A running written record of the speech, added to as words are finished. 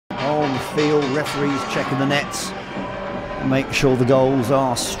on the field. Referees checking the nets, make sure the goals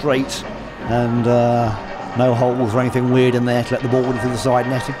are straight and no holes or anything weird in there to let the ball into the side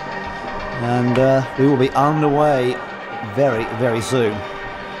netting. And we will be underway very, very soon.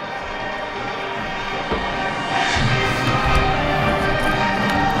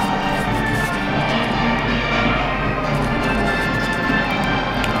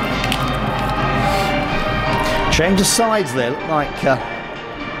 Change of sides there. Look like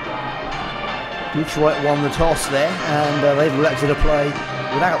Detroit won the toss there, and they've elected to play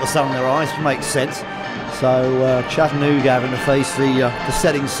without the sun in their eyes, which makes sense. So Chattanooga having to face the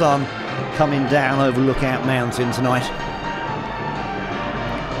setting sun coming down over Lookout Mountain tonight.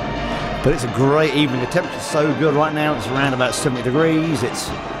 But it's a great evening. The temperature's so good right now. It's around about 70 degrees. It's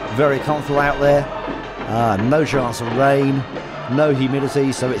very comfortable out there. No chance of rain, no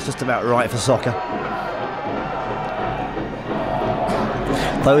humidity, so it's just about right for soccer.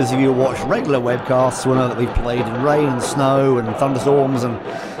 Those of you who watch regular webcasts will know that we've played in rain and snow and thunderstorms and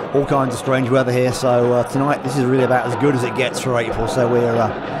all kinds of strange weather here. So tonight this is really about as good as it gets for April, so we're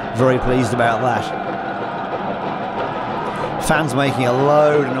very pleased about that. Fans making a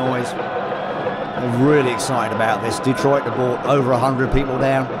load of noise. They're really excited about this. Detroit have brought over 100 people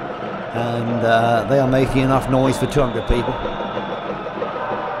down, and they are making enough noise for 200 people.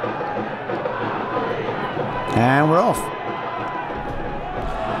 And we're off.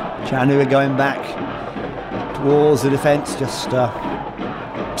 Chattanooga going back towards the defence, just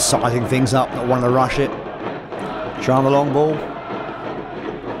sizing things up, not wanting to rush it. Trying the long ball.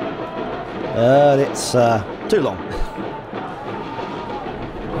 But it's too long.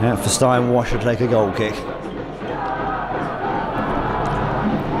 And for Steinwash to take a goal kick.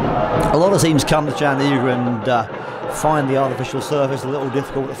 A lot of teams come to Chattanooga and find the artificial surface a little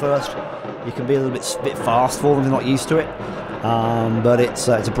difficult at first. You can be a little bit fast for them, they're not used to it. But it's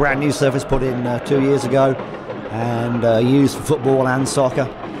a brand new surface put in 2 years ago, and used for football and soccer,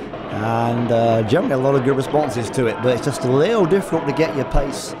 and generally a lot of good responses to it, but it's just a little difficult to get your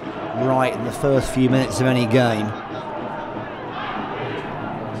pace right in the first few minutes of any game.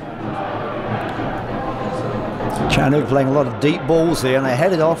 Chattanooga playing a lot of deep balls here, and they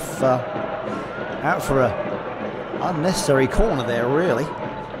headed off out for a unnecessary corner there, really.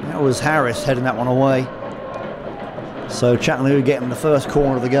 That was Harris heading that one away. So Chattanooga getting the first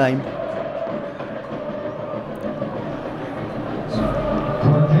corner of the game.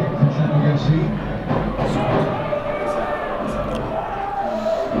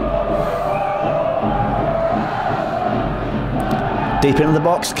 Deep into the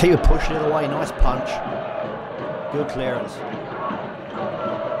box, keeper pushing it away, nice punch. Good clearance.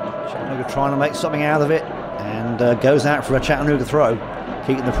 Chattanooga trying to make something out of it, and goes out for a Chattanooga throw,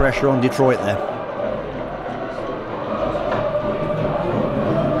 keeping the pressure on Detroit there.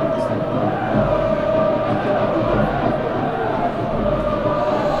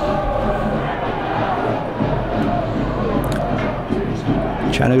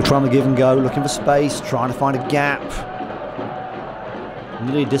 Chattanooga trying to give and go, looking for space, trying to find a gap.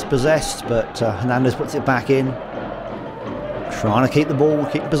 Nearly dispossessed, but Hernandez puts it back in. Trying to keep the ball,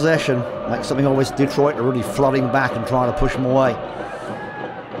 keep possession. Make something always. Detroit are really flooding back and trying to push them away.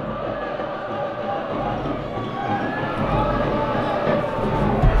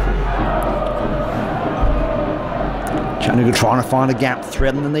 Chattanooga trying to find a gap,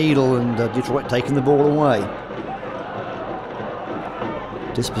 threading the needle, and Detroit taking the ball away.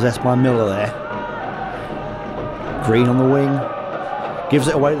 Dispossessed by Miller there. Green on the wing. Gives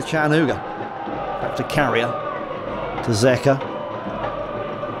it away to Chattanooga. Back to Carrier. To Zeka.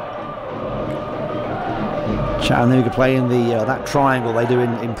 Chattanooga playing that triangle they do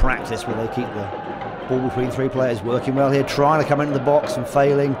in practice, where they keep the ball between three players. Working well here. Trying to come into the box and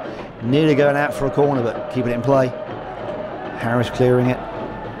failing. Nearly going out for a corner, but keeping it in play. Harris clearing it.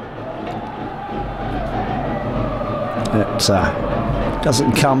 It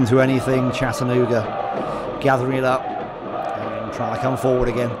doesn't come to anything. Chattanooga gathering it up and trying to come forward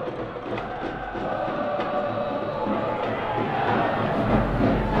again.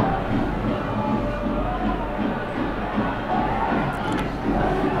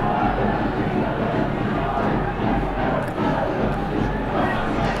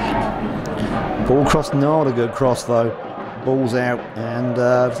 Ball cross, not a good cross though. Ball's out, and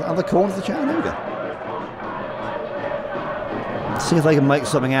other corner to Chattanooga. See if they can make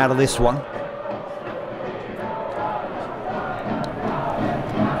something out of this one.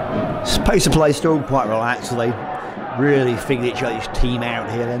 Pace of play still quite relaxed. They really figured each other's team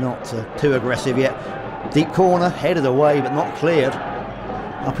out here. They're not too aggressive yet. Deep corner, headed away but not cleared.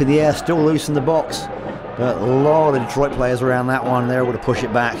 Up in the air, still loose in the box. But a lot of Detroit players around that one. They're able to push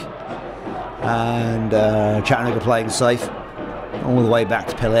it back. And Chattanooga playing safe. All the way back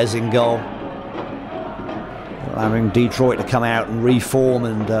to Pelez in goal. Allowing Detroit to come out and reform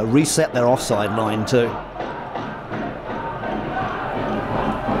and reset their offside line too.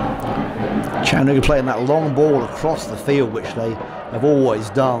 Chattanooga playing that long ball across the field, which they have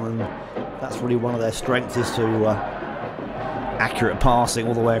always done, and that's really one of their strengths, is to accurate passing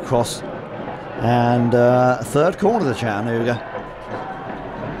all the way across. And third corner to Chattanooga.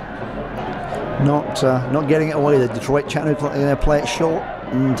 Not getting it away. The Detroit Chattanooga going to play it short,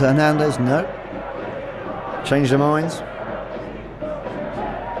 and Hernandez, no. Changed their minds.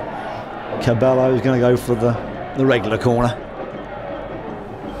 Cabello is going to go for the regular corner.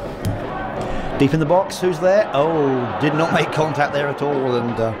 Deep in the box, who's there? Oh, did not make contact there at all,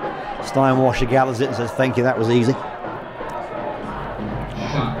 and Steinwasser gathers it and says, thank you, that was easy.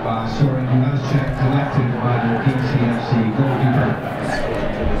 Shot by Soren Juszczyk, collected by the DCFC goalkeeper.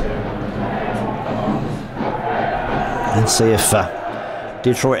 Let's see if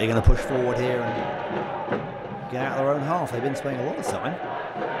Detroit are going to push forward here and get out of their own half. They've been spending a lot of time.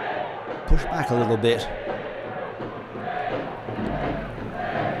 Push back a little bit.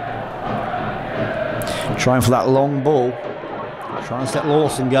 Trying for that long ball. Trying to set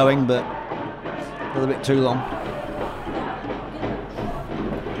Lawson going, but a little bit too long.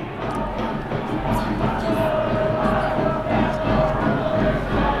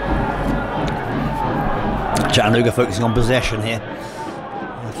 Chattanooga focusing on possession here.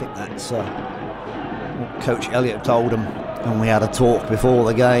 I think that's what Coach Elliott told them when we had a talk before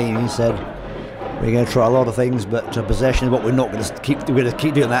the game. He said, we're going to try a lot of things, but possession is what we're not going to keep. We're going to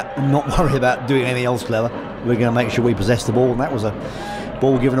keep doing that and not worry about doing anything else clever. We're going to make sure we possess the ball, and that was a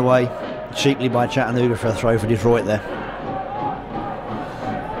ball given away cheaply by Chattanooga for a throw for Detroit there.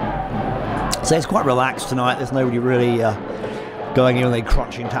 So it's quite relaxed tonight. There's nobody really going in with any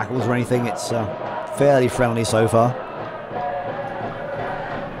crunching tackles or anything. It's fairly friendly so far.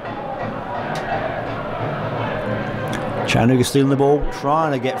 Chattanooga stealing the ball,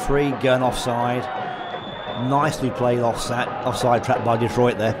 trying to get free, going offside. Nicely played offside trap by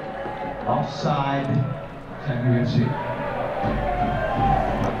Detroit there. Offside, Chattanooga FC.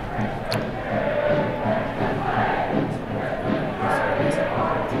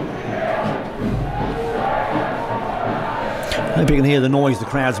 I hope you can hear the noise the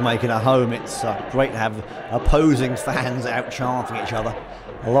crowd's making at home. It's great to have opposing fans out chanting each other.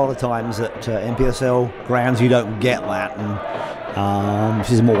 A lot of times at NPSL grounds you don't get that, and this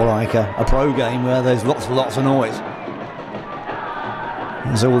is more like a pro game where there's lots of noise.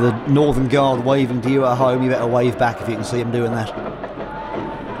 There's all the Northern Guard waving to you at home. You better wave back if you can see them doing that.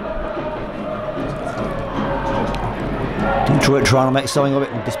 Detroit trying to make something of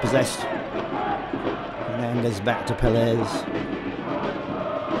it and dispossessed. Hernandez back to Pelez.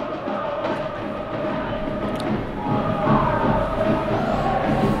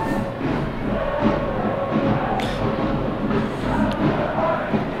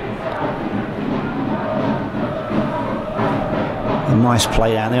 A nice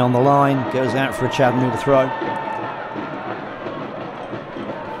play down there on the line, goes out for a Chattanooga throw.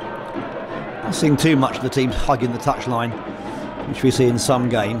 Not seeing too much of the teams hugging the touchline, which we see in some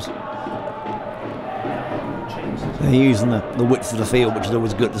games. They're using the width of the field, which is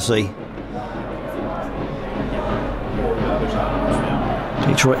always good to see.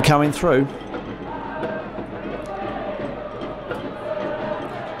 Detroit coming through.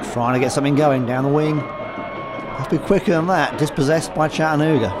 Trying to get something going down the wing. Have to be quicker than that. Dispossessed by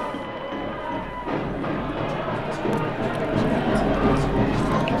Chattanooga.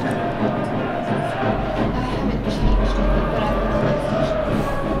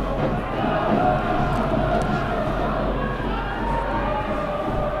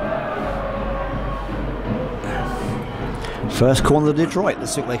 First corner to Detroit.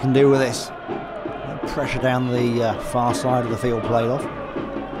 Let's see what they can do with this. Pressure down the far side of the field played off.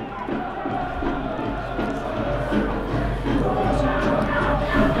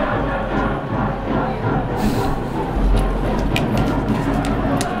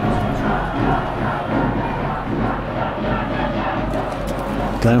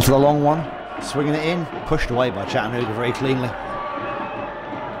 Going for the long one, swinging it in, pushed away by Chattanooga very cleanly.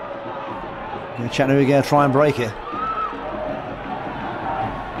 Chattanooga going to try and break it.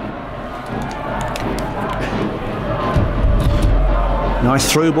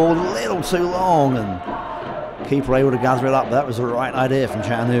 Nice through ball, a little too long, and keeper able to gather it up. That was the right idea from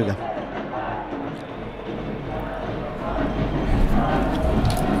Chattanooga.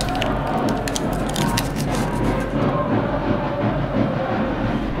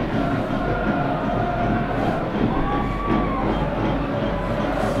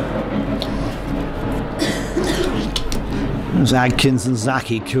 There's Adkins and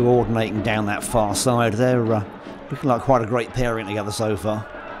Zaki coordinating down that far side. They're looking like quite a great pairing together so far.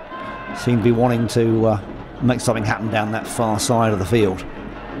 Seem to be wanting to make something happen down that far side of the field.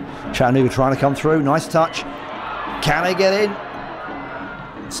 Chattanooga trying to come through. Nice touch. Can they get in?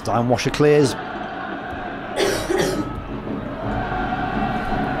 Steinwasher clears.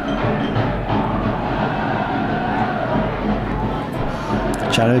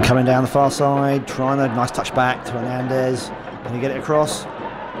 Chattanooga coming down the far side, trying a nice touch back to Hernandez. Can he get it across?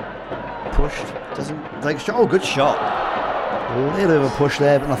 Pushed, doesn't take a shot. Oh, good shot. A little bit of a push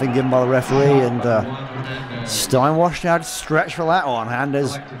there, but nothing given by the referee. And Steinwash had to stretch for that one.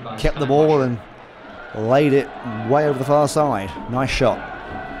 Hernandez kept the ball and laid it way over the far side. Nice shot.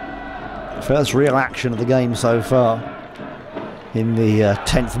 First real action of the game so far in the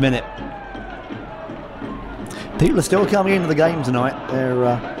 10th minute. People are still coming into the game tonight.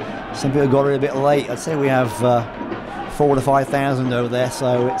 Some people got it a bit late. I'd say we have 4,000 to 5,000 over there,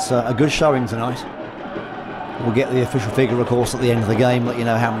 so it's a good showing tonight. We'll get the official figure, of course, at the end of the game, let you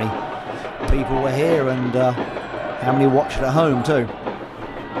know how many people were here and how many watched at home too.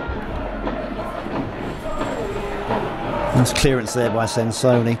 Nice clearance there by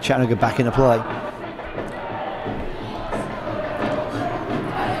Sensoni. Chattanooga back into play.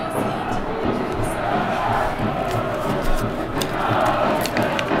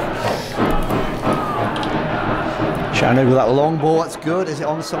 Chattanooga with that long ball, that's good. Is it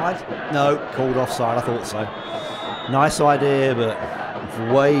onside? No, called offside, I thought so. Nice idea, but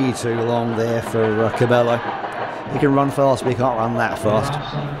way too long there for Cabello. He can run fast, but he can't run that fast.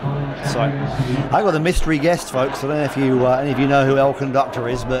 So, I've got a mystery guest, folks. I don't know if any of you know who El Conductor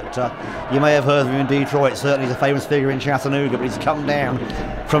is, but you may have heard of him in Detroit. Certainly he's a famous figure in Chattanooga, but he's come down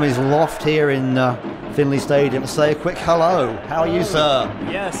from his loft here in Finley Stadium to say a quick hello. How are you, sir?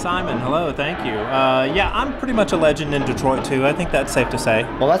 Yes, Simon. Hello, thank you. Yeah, I'm pretty much a legend in Detroit, too. I think that's safe to say.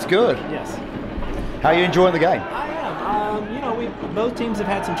 Well, that's good. Yes. How are you enjoying the game? I am. Both teams have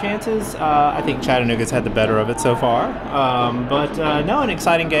had some chances. I think Chattanooga's had the better of it so far. No, an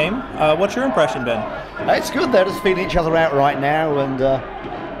exciting game. What's your impression, Ben? It's good. They're just feeling each other out right now, and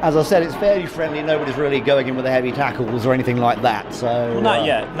as I said, it's fairly friendly. Nobody's really going in with the heavy tackles or anything like that. So well, not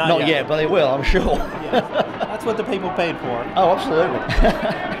yet. Not yet, but they will, I'm sure. Yes. That's what the people paid for. Oh, absolutely.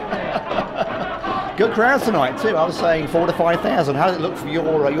 Good crowd tonight too. I was saying 4,000 to 5,000. How does it look for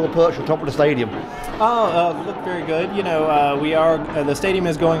your perch on top of the stadium? Oh, look very good. You know, the stadium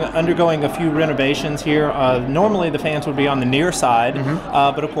is undergoing a few renovations here. Normally the fans would be on the near side,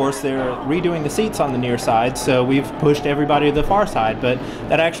 but of course they're redoing the seats on the near side, so we've pushed everybody to the far side. But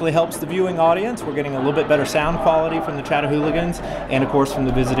that actually helps the viewing audience. We're getting a little bit better sound quality from the Chattahooligans and of course from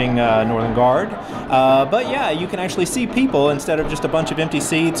the visiting Northern Guard. But yeah, you can actually see people instead of just a bunch of empty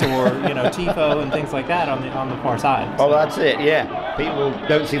seats or tifo and things like that on the far side. Oh, that's it. Yeah, people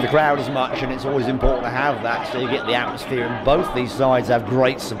don't see the crowd as much, and it's always important to have that so you get the atmosphere. And both these sides have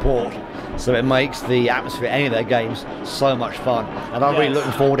great support, so it makes the atmosphere any of their games so much fun. And I'm really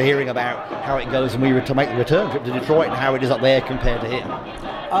looking forward to hearing about how it goes when we were to make the return trip to Detroit and how it is up there compared to here.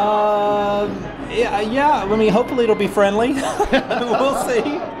 Yeah. I mean, hopefully it'll be friendly. We'll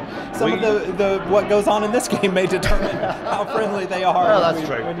see. Some of the what goes on in this game may determine how friendly they are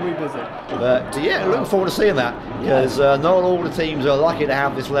when we visit. But yeah, looking forward to seeing that, because not all the teams are lucky to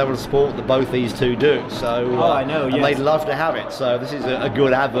have this level of support that both these two do. So I know, and they'd love to have it. So this is a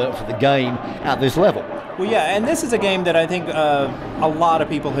good advert for the game at this level. Well, yeah, and this is a game that I think a lot of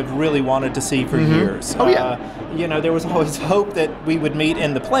people have really wanted to see for years. Oh, yeah. There was always hope that we would meet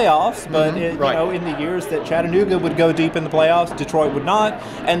in the playoffs, but in the years that Chattanooga would go deep in the playoffs, Detroit would not,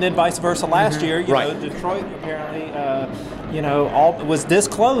 and then vice versa last year. Detroit apparently, was this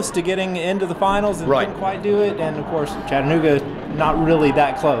close to getting into the finals and couldn't quite do it, and of course Chattanooga not really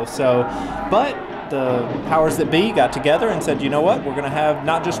that close. So, but the powers that be got together and said, you know what, we're going to have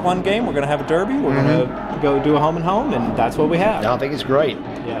not just one game, we're going to have a derby, we're going to go do a home and home, and that's what we have. I think it's great.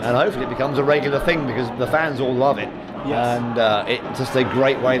 Yes. And hopefully it becomes a regular thing, because the fans all love it. Yes. And it's just a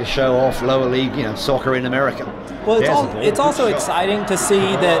great way to show off lower league, soccer in America. Well, it's also exciting to see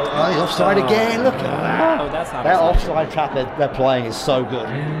that. Oh, he's offside again. Look at that. Oh, that's not that offside trap they're playing is so good.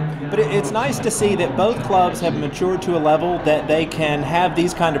 But it's nice to see that both clubs have matured to a level that they can have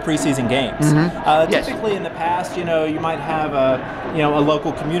these kind of preseason games. Typically in the past, you might have a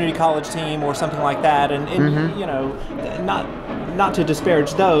local community college team or something like that, and not to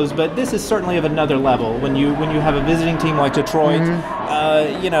disparage those, but this is certainly of another level when you have a visiting team like Detroit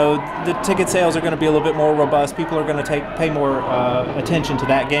you know, the ticket sales are going to be a little bit more robust. People are going to pay more attention to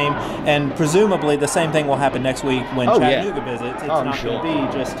that game, and presumably the same thing will happen next week when Chattanooga visits. It's not going to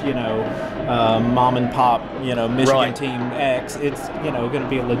be just, you know, mom and pop, you know, Michigan team X. It's, you know, going to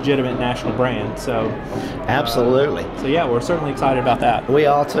be a legitimate national brand. So absolutely. So yeah, we're certainly excited about that. We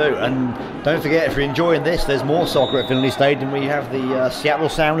are too. And don't forget, if you're enjoying this, there's more soccer at Finley Stadium. We have the Seattle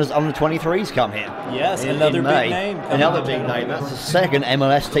Sounders under-23s come here. Yes, another big name. Another big name. That's the second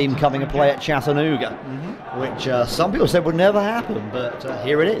MLS team coming to play at Chattanooga, which some people said would never happen, but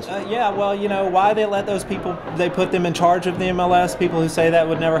here it is. Yeah, well, you know, why they let those people, they put them in charge of the MLS, people who say that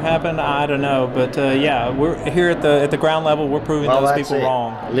would never happen, I don't know. But yeah, we're here at the ground level, we're proving those people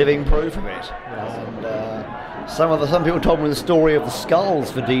wrong. Living proof of it. And some people told me the story of the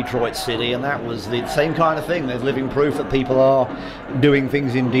skulls for Detroit City, and that was the same kind of thing. There's living proof that people are doing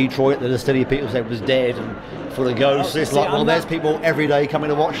things in Detroit that the city people said was dead and full of ghosts. It's like, well, there's people every day coming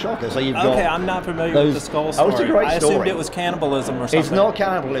to watch soccer. So you've got. Okay, I'm not familiar with the skull story. Oh, it's a great story. I assumed it was cannibalism or something. It's not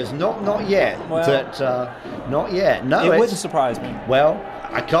cannibalism, not yet. Well, not yet. No, it wouldn't surprise me. Well,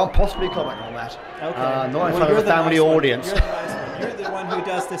 I can't possibly comment on that. Okay. Not in front of a family audience. You're the nice one. You're the one who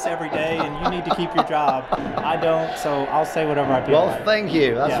does this every day, and you need to keep your job. I don't, so I'll say whatever I feel. Well, thank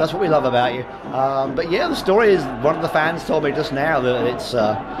you. That's what we love about you. But yeah, the story is, one of the fans told me just now that it's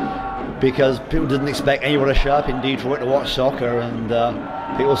because people didn't expect anyone to show up in Detroit to watch soccer, and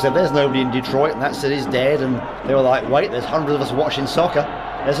people said there's nobody in Detroit, and that city's dead, and they were like, wait, there's hundreds of us watching soccer.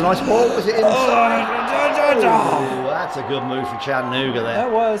 There's a nice ball. Was it inside? Oh, that's a good move from Chattanooga there.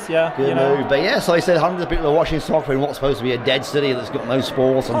 That was, yeah. Good move. But yeah, so he said hundreds of people are watching soccer in what's supposed to be a dead city that's got no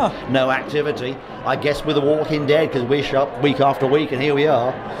sports and no activity. I guess we're the Walking Dead, because we show up week after week, and here we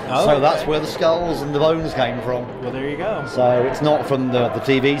are. So that's where the skulls and the bones came from. Well, there you go. So it's not from the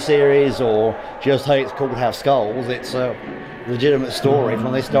TV series or just, hey, it's called Have Skulls. It's a legitimate story from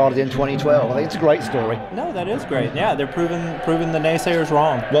when they started in 2012. I think it's a great story. No, that is great. Yeah, they're proving the naysayers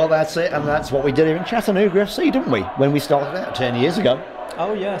wrong. Well, that's it, and that's what we did here in Chattanooga FC, didn't we, when we started out 10 years ago?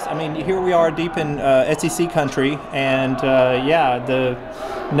 Oh, yes. I mean, here we are deep in SEC country, and yeah, the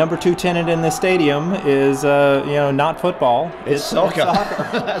number 2 tenant in this stadium is, you know, not football. It's soccer.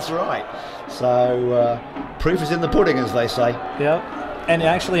 That's right. So, proof is in the pudding, as they say. Yep. And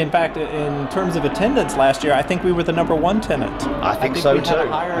actually, in fact, in terms of attendance last year, I think we were the number 1 tenant. I think so too.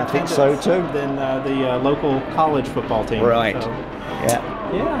 I think so too. Than the local college football team. Right. So,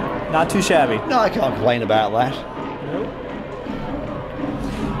 yeah. Yeah. Not too shabby. No, I can't complain about that.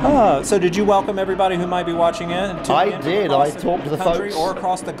 So did you welcome everybody who might be watching it? I did. I talked to the folks. Or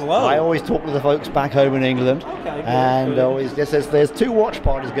across the globe. I always talk to the folks back home in England. Okay, good, and always there's 2 watch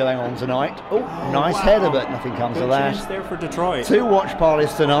parties going on tonight. Oh, nice header, but nothing comes of that. Chance there for Detroit. 2 watch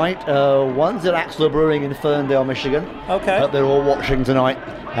parties tonight. One's at Axler Brewing in Ferndale, Michigan. Okay. That they're all watching tonight.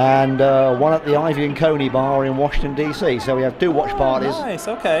 And one at the Ivy and Coney Bar in Washington, D.C. So we have 2 watch parties. Nice,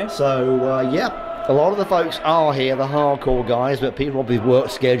 okay. So, yeah. A lot of the folks are here, the hardcore guys, but people probably work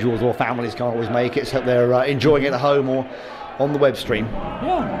schedules or families can't always make it, so they're enjoying it at home or on the web stream.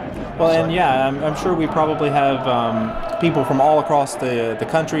 Yeah. Well, and yeah, I'm sure we probably have people from all across the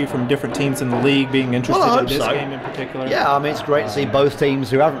country, from different teams in the league, being interested in this game in particular. Yeah, I mean, it's great to see both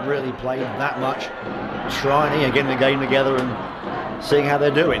teams who haven't really played that much trying and getting the game together and seeing how they're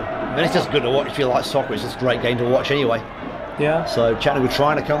doing. I mean, it's just good to watch if you like soccer. It's just a great game to watch anyway. Yeah. So Chattanooga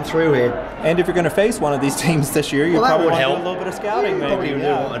trying to come through here. And if you're going to face one of these teams this year, you probably want to do a little bit of scouting. You probably do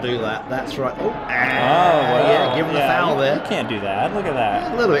want to do that. That's right. Oh, well, yeah, give him the foul there. You can't do that. Look at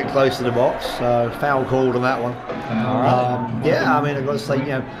that. A little bit close to the box, so foul called on that one. All right. Yeah, I mean, I've got to say, you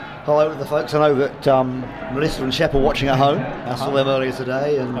know, hello to the folks. I know that Melissa and Shep are watching at home. I saw them earlier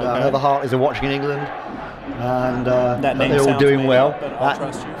today, and I know the Hartleys are watching in England. And they're all doing well. I'll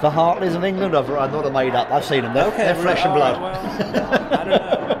trust you. The Hartleys in England, I'm not made up. I've seen them. They're flesh and blood. Well, I don't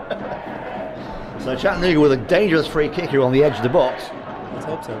know. So Chattanooga with a dangerous free kick here on the edge of the box. Let's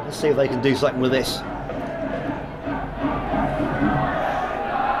hope so. Let's see if they can do something with this.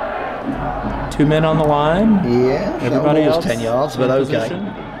 2 men on the line. Yeah, everybody else 10 yards, but okay. Position.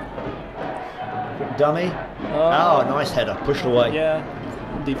 Dummy. Oh, nice header, pushed away. Yeah.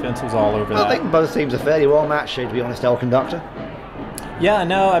 Defense was all over that. I think both teams are fairly well matched here, to be honest, El Conductor. Yeah,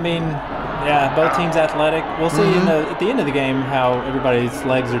 no, I mean, yeah, both teams athletic. We'll see at the end of the game how everybody's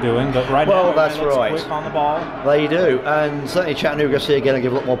legs are doing, but right now that's right. Quick on the ball. They do, and certainly Chattanooga FC are going to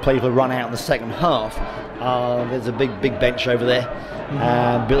give a lot more playful run out in the second half. There's a big bench over there,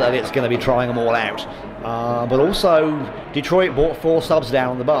 and Bill Elliott's going to be trying them all out. But also, Detroit brought 4 subs down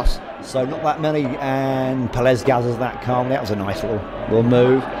on the bus, so not that many, and Pelez gathers that calm. That was a nice little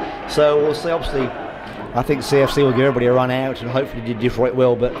move. So we'll see, obviously, I think CFC will give everybody a run out, and hopefully Detroit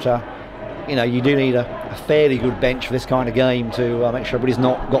will. But you know, you do need a fairly good bench for this kind of game to make sure everybody's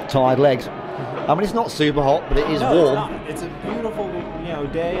not got tired legs. I mean, it's not super hot, but it is warm. It's a beautiful,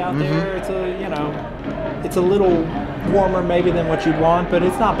 day out there. It's it's a little warmer maybe than what you'd want, but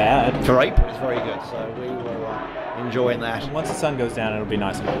it's not bad. For April, it's very good. So we were enjoying that. And once the sun goes down, it'll be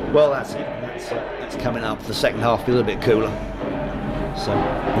nice and cool. Well, that's it. That's coming up. The second half will be a little bit cooler. So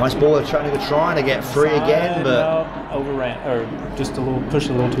nice ball. They're trying to get free again, but overran or just pushed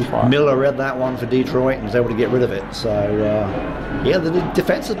a little too far. Miller read that one for Detroit and was able to get rid of it. So yeah, the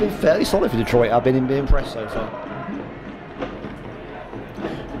defense has been fairly solid for Detroit. I've been impressed so far.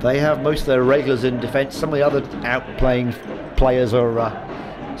 They have most of their regulars in defense. Some of the other outplaying players are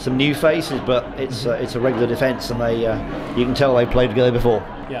some new faces, but it's a regular defense, and you can tell they played together before.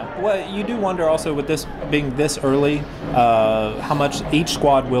 Yeah. Well, you do wonder also with this being this early, how much each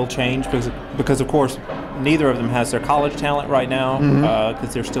squad will change because of course neither of them has their college talent right now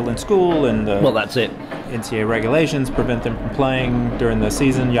because they're still in school, and well, that's it. NCAA regulations prevent them from playing during the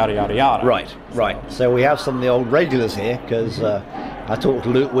season. Yada yada yada. Right. So we have some of the old regulars here because I talked to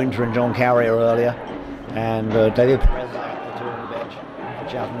Luke Winter and John Carrier earlier, and David Perez is out there on the bench for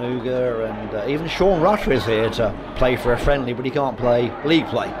Chattanooga, and even Sean Rutter is here to play for a friendly, but he can't play league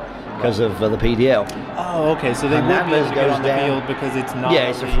play because of the PDL. Oh, okay. So they would be able to get on the field because it's not. Yeah,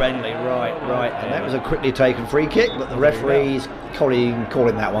 it's a friendly, right. Okay. And that was a quickly taken free kick, but the referee's calling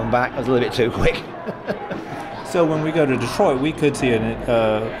that one back. It was a little bit too quick. So when we go to Detroit, we could see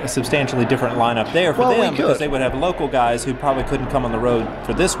a substantially different lineup there for them because they would have local guys who probably couldn't come on the road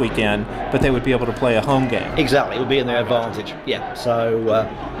for this weekend, but they would be able to play a home game. Exactly, it would be in their advantage. Yeah. So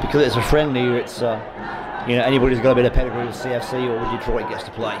because it's a friendly, it's anybody who's got a bit of pedigree with CFC or with Detroit gets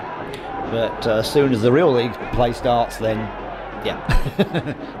to play. But as soon as the real league play starts, then yeah,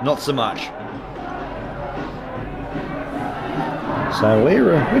 not so much. So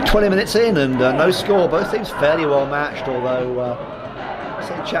we're 20 minutes in and no score. Both teams fairly well matched, although I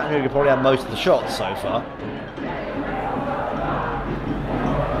think Chattanooga probably had most of the shots so far.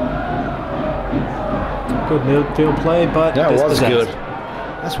 Good midfield play, but that was good.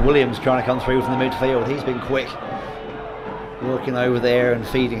 That's Williams trying to come through from the midfield. He's been quick, working over there and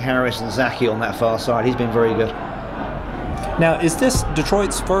feeding Harris and Zaki on that far side. He's been very good. Now, is this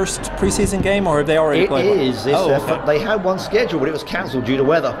Detroit's first preseason game, or have they already played one? It is. They had one scheduled, but it was cancelled due to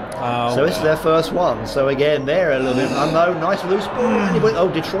weather. So this is their first one. So again, they're a little bit unknown. Nice loose ball. Oh,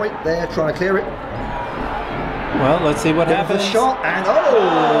 Detroit, they're trying to clear it. Well, let's see what happens. The shot and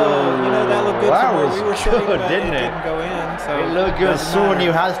that looked good from where we were sitting, good, but didn't it? Didn't go in. So it looked good. Saw a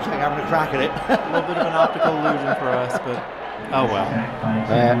new Hashtag having a crack at it. A little bit of an optical illusion for us, but oh well.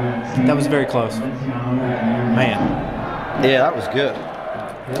 That was very close. Man. Yeah, that was good.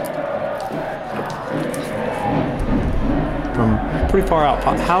 From pretty far out.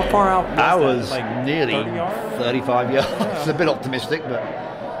 How far out was I was that? Like nearly 30 yards? 35 yards. It's a bit optimistic, but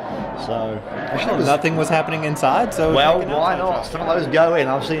so. Nothing was happening inside, so. Well, why not? Some of those go in.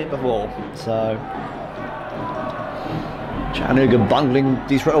 I've seen it before. So. Chattanooga bungling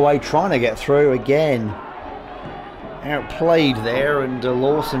Detroit away, trying to get through again. Outplayed there, and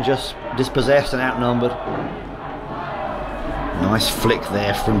Lawson just dispossessed and outnumbered. Nice flick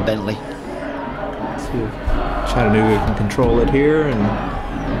there from Bentley. Let's see if Chattanooga can control it here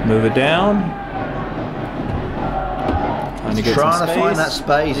and move it down. Trying to find that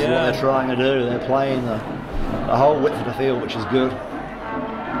space is what they're trying to do. They're playing the whole width of the field, which is good.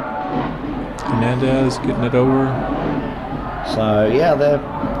 Hernandez getting it over. So yeah, they're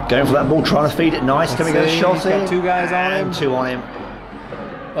going for that ball, trying to feed it nice. Can we get a shot in? Got two guys on him. Two on him.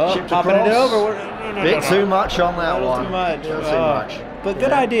 Oh, popping it over. Bit too much on that one. Too much. Too much. But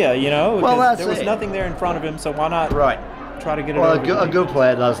good idea, Well, that's there was nothing there in front of him, so why not try to get it over? Well, a good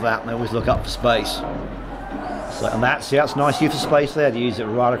player does that, and they always look up for space. So, and that's nice use of space there to use it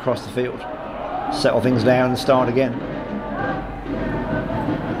right across the field. Settle things down and start again.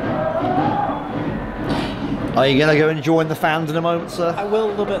 Are you going to go and join the fans in a moment, sir? I will a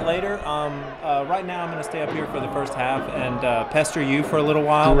little bit later. Right now I'm going to stay up here for the first half and pester you for a little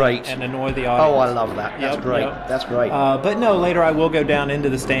while. Great. And annoy the audience. Oh, I love that. That's great. Yep. That's great. But no, later I will go down into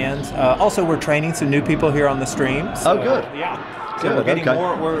the stands. Also, we're training some new people here on the stream. So, good. Yeah. Yeah, we're getting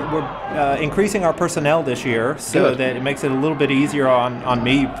more. We're increasing our personnel this year, so that it makes it a little bit easier on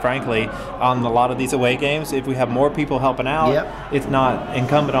me, frankly, on a lot of these away games. If we have more people helping out, it's not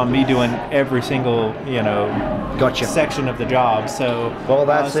incumbent on me doing every single section of the job. So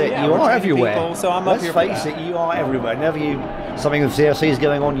that's it. Yeah, you are everywhere. People, so I'm Let's up here. face it, you are everywhere. Whenever something with CFC is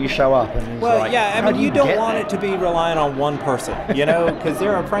going on, you show up. And it's I mean, you don't want it to be relying on one person, because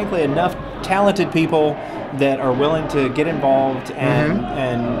there are frankly enough talented people that are willing to get involved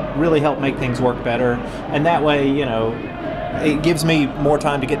and really help make things work better. And that way, it gives me more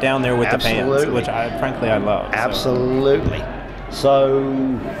time to get down there with the fans, which I love. Absolutely. So,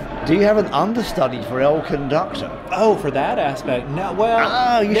 do you have an understudy for El Conductor? Oh, for that aspect? No.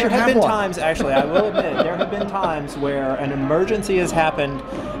 Well, you there should have have been one. times, actually, I will admit, there have been times where an emergency has happened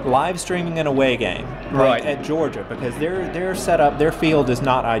live streaming an away game at Georgia, because their setup, their field is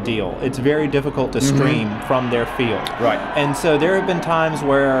not ideal. It's very difficult to stream from their field. Right. And so there have been times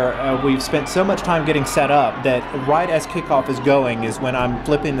where we've spent so much time getting set up that right as kickoff is going is when I'm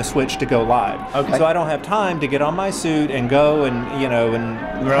flipping the switch to go live. Okay. So I don't have time to get on my suit and go and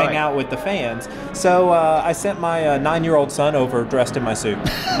hang out with the fans. So I sent my 9-year-old son over dressed in my suit.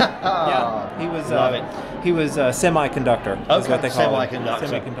 Yeah, he was. Love it. He was a semiconductor. Is what they call it.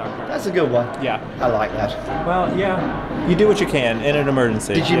 Semiconductor. That's a good one. Yeah. I like that. Well, yeah. You do what you can in an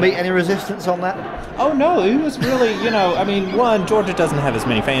emergency. Did you meet any resistance on that? Oh no, it was really, I mean, one, Georgia doesn't have as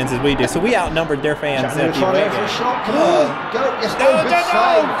many fans as we do, so we outnumbered their fans. Chattanooga trying to go for a shot. Come on, go. Yes, good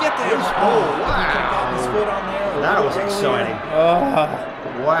save. Get there. Wow. He could have gotten his foot on there. That was exciting.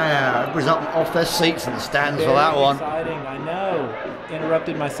 Wow, everybody's up off their seats in the stands for that one. Exciting, I know.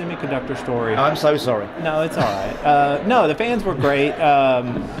 Interrupted my semiconductor story. I'm so sorry. No, it's all right. No, the fans were great.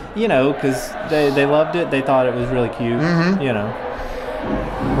 Because they loved it. They thought it was really cute.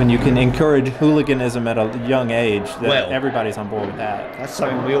 When you can encourage hooliganism at a young age, everybody's on board with that. That's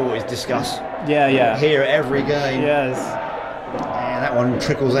something we always discuss. Yeah. Here at every game. Yes. And that one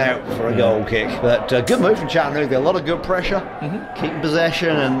trickles out for a goal kick. But good move from Chattanooga. A lot of good pressure, keeping possession,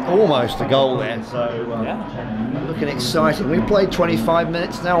 and almost a goal there. So looking exciting. We played 25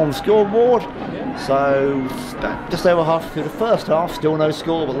 minutes now on the scoreboard. So just over half through the first half, still no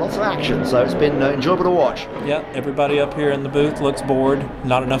score, but lots of action. So it's been enjoyable to watch. Yeah, everybody up here in the booth looks bored.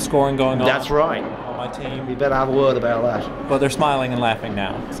 Not enough scoring going on. That's right. On my team. We better have a word about that. Well, they're smiling and laughing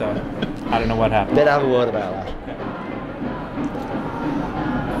now, so I don't know what happened. Better have a word about that.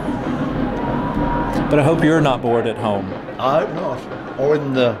 But I hope you're not bored at home. I hope not. Or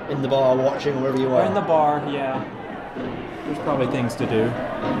in the bar watching, or wherever you are. Or in the bar, yeah. There's probably things to do.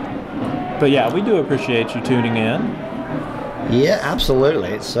 But yeah, we do appreciate you tuning in. Yeah, absolutely.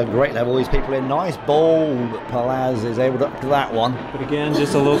 It's great to have all these people in. Nice ball, but Palaz is able to up to that one. But again,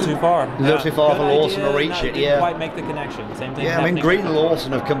 just a little too far. A little too far for Lawson to reach it, Didn't quite make the connection. Same thing. Yeah, I mean, Green and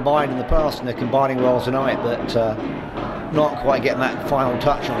Lawson have combined in the past, and they're combining well tonight, but not quite getting that final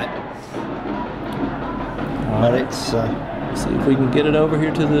touch on it. But it's... see if we can get it over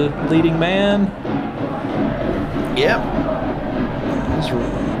here to the leading man. Yep.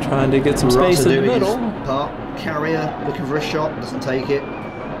 Trying to get some space in the middle. Part carrier looking for a shot, doesn't take it.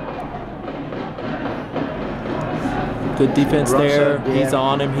 Good defense there. Yeah. He's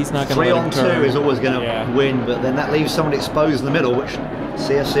on him. He's not going to let him turn. 3-on-2 is always going to win, but then that leaves someone exposed in the middle, which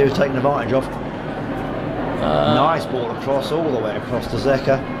CSC has taken advantage of. Nice ball across, all the way across to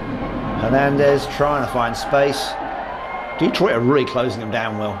Zeka. Hernandez trying to find space. Detroit are really closing them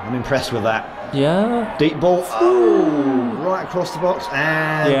down well. I'm impressed with that. Yeah. Deep ball. Right across the box,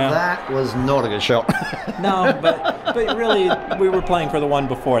 and that was not a good shot. No, but really, we were playing for the one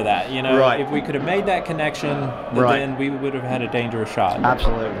before that. Right. If we could have made that connection, then we would have had a dangerous shot.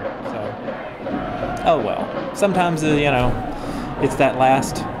 Absolutely. So, oh well. Sometimes it's that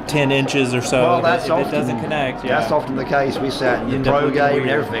last 10 inches or so that if it doesn't connect. Yeah. That's often the case. We sat in the pro game and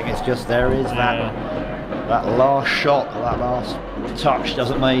everything. It's just there is that last shot, that last touch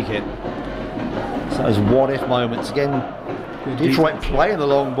doesn't make it. So those what-if moments. Again, Detroit playing the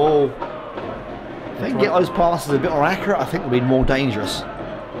long ball. If they can get those passes a bit more accurate, I think they'll be more dangerous.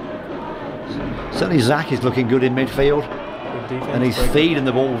 Certainly Zach is looking good in midfield. And he's feeding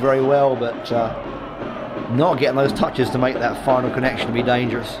the ball very well, but not getting those touches to make that final connection to be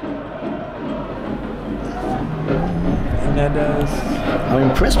dangerous. I'm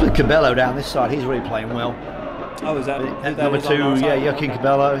impressed with Cabello down this side. He's really playing well. Oh, is that number 2? Yeah, Joaquin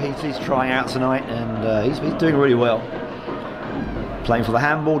Cabello. He's trying out tonight, and he's doing really well. Playing for the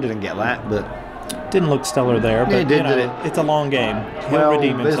handball, didn't get that, but didn't look stellar there. But did it? It's a long game. He'll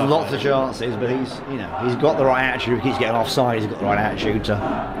redeem himself. There's lots of chances, but he's got the right attitude. He keeps getting offside. He's got the right attitude to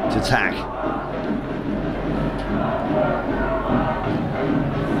attack.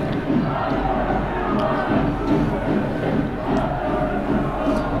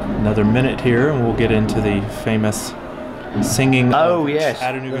 Another minute here, and we'll get into the famous singing. Oh of yes,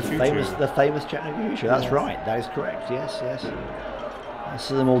 Chattanooga Future. the famous Chattanooga Future. That's right. That is correct. Yes, yes. I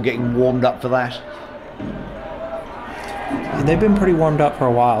see them all getting warmed up for that. They've been pretty warmed up for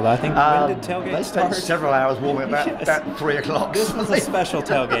a while. I think when did tailgate they spent start? several hours warming up Yes. about 3 o'clock. This was a special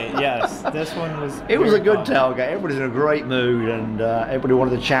tailgate. Yes, this one was. It was a very good fun. tailgate. Everybody's in a great mood, and everybody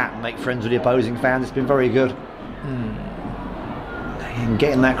wanted to chat and make friends with the opposing fans. It's been very good. And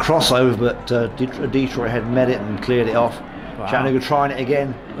getting that crossover, but Detroit had met it and cleared it off. Wow. Chattanooga trying it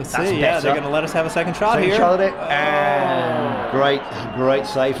again. Let's That's see. Yeah, better. they're going to let us have a second shot Second here. shot at it. And great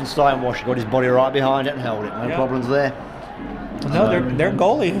save from Steinwasser. Got his body right behind it and held it. No Yeah. problems there. No, their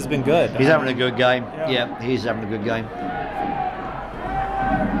goalie has been good. He's having a good game. Yeah. Yeah, he's having a good game.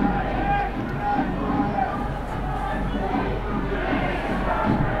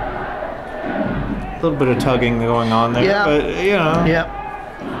 A little bit of tugging going on there. Yeah. But, you know,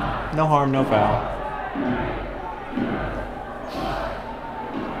 Yeah. no harm, no foul.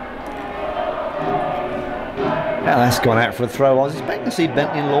 Now that's gone out for a throw. I was expecting to see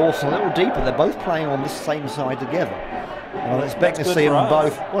Bentley and Lawson a little deeper. They're both playing on this same side together. And I was expecting to good see for them us.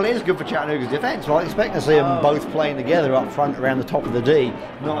 both. Well, it is good for Chattanooga's defence, but I was expecting to see them both playing together up front around the top of the D,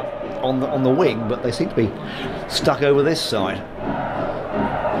 not on the wing, but they seem to be stuck over this side.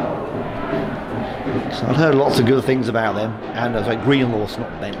 So I've heard lots of good things about them, and as like Greenlaw's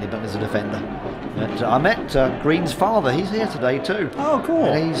not Bentley, but as a defender. But I met Green's father. He's here today too. Oh, cool.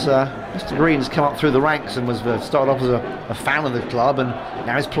 And he's Mr. Green's come up through the ranks and was started off as a fan of the club, and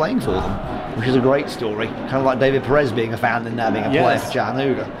now he's playing for them, which is a great story. Kind of like David Perez being a fan and now being a player Yes. for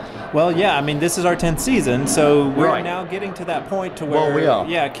Chattanooga. Well, yeah, I mean, this is our 10th season, so we're Right. now getting to that point to where, Well, we are.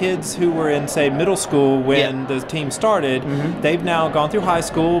 yeah, kids who were in, say, middle school when the team started, they've now gone through high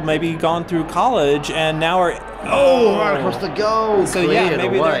school, maybe gone through college, and now are Right across the goal. So yeah, cleared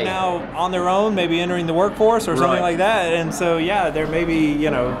maybe away. they're now on their own, maybe entering the workforce or something Right. like that, and so yeah, there may be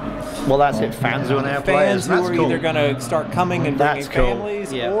Well, that's it. Fans who are now players. fans who That's are cool. either going to start coming and bringing That's cool.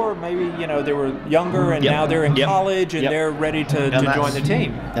 families, Yeah. or maybe they were younger and Yep. now they're in Yep. college and Yep. they're ready to that's- join the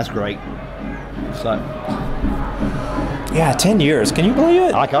team. That's great. So Yeah, 10 years. Can you believe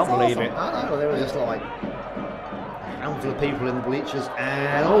it? I can't That's believe awesome. it. I know, there was just like a handful of people in the bleachers,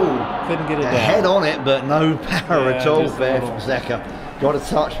 and Couldn't get it a down. head on it, but no power Yeah, at all just a there little- from Zeka. Got a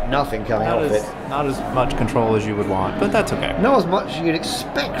touch, nothing coming Not off as, it. not as much control as you would want, but that's okay. Not as much as you'd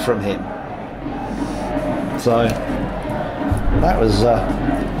expect from him. So that was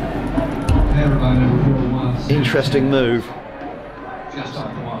Headed by number 41. interesting move. Just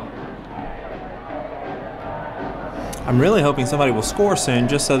off the wall. I'm really hoping somebody will score soon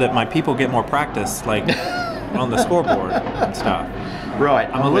just so that my people get more practice, like on the scoreboard and stuff. Right,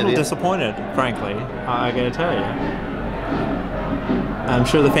 I'm a little disappointed, frankly. I gotta tell you. I'm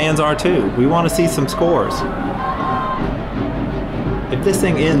sure the fans are too. We want to see some scores. If this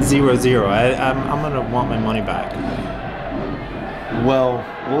thing ends 0-0, I'm gonna want my money back. Well,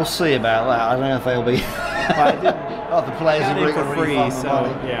 we'll see about that. I don't know if they'll be. I didn't. Oh, the players got are in for free, refund the so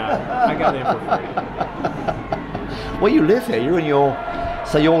money. yeah, I got in for free. Well, you live here. You're in your.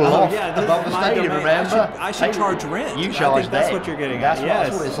 So you're loft yeah, this above is the my stadium, domain. remember? I should charge rent. You I charge think that's them. what you're getting That's at. what, Yes.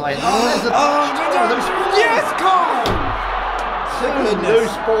 that's what it's like. Oh, there's a yes, Carl! Two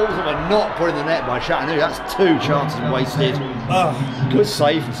loose balls that were not put in the net by Chattanooga. That's 2 chances wasted. Good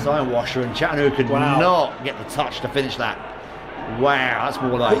save from Steinwasser, and Chattanooga could Wow. not get the touch to finish that. Wow, that's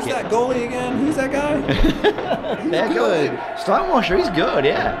more like Who's it. that goalie again? Who's that guy? They're good. Steinwasser, he's good,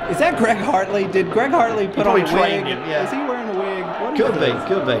 yeah. Is that Greg Hartley? Did Greg Hartley put on a Probably trained wig? him, yeah. Is he wearing a wig? What Could is be, this?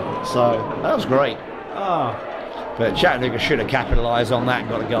 could be. So that was great. Oh, But Chattanooga should have capitalised on that and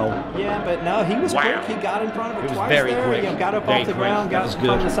got a goal. yeah, but no, he was Wow. quick. He got in front of it He was twice very there. quick. You know, got up Very off the quick. ground, That got was in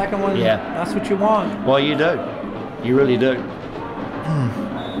front of good. the second one. Yeah. That's what you want. Well, you do. You really do.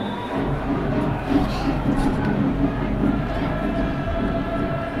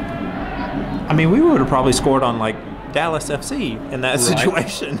 I mean, we would have probably scored on like Dallas FC in that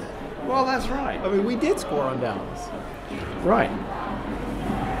situation. Well, that's right. I mean, we did score on Dallas. Right.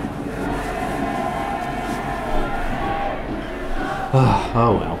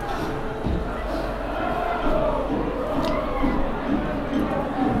 Oh well.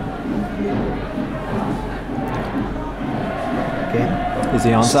 Is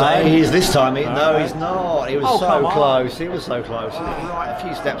he onside? He's this time. No, right. he's not. He was Oh, so come on. close. He was so close. He was right a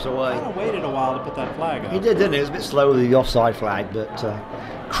few steps away. Kind of waited a while to put that flag up. He did, didn't he? It was a bit slow with the offside flag, but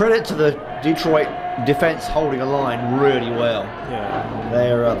credit to the Detroit defence holding a line really well. Yeah.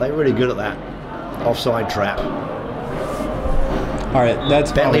 They're really good at that offside trap. All right,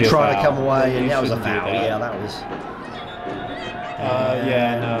 that's Bentley probably a trying to foul. come away, You and that was a shouldn't do foul. that. Yeah, that was.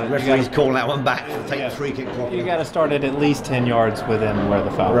 Yeah, no. Referee's calling that one back to take the free kick properly. You got to start it at least 10 yards within where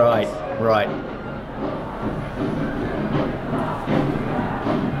the foul Right, is. right.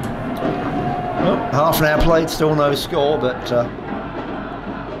 Well, half an hour played, still no score, but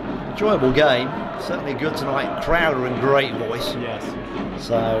enjoyable game. Certainly good tonight. Crowder in great voice. Yes.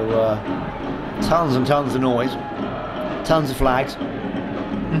 So tons and tons of noise, tons of flags.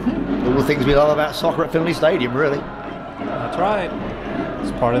 All the things we love about soccer at Finley Stadium, really. That's right.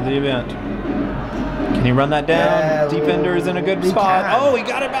 It's part of the event. Can he run that down? Yeah, Defender is in a good spot. can. Oh, he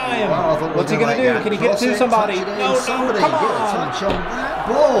got it by him. Well, I thought What's he going to do? Can he get it to somebody? No, somebody come get a on. touch on that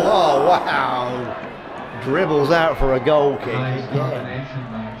ball. Oh, wow. Dribbles out for a goal kick.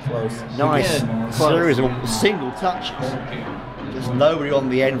 Close. Nice Again, series of single touches. Just nobody on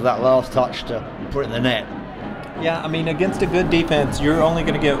the end of that last touch to put it in the net. Yeah, I mean, against a good defense, you're only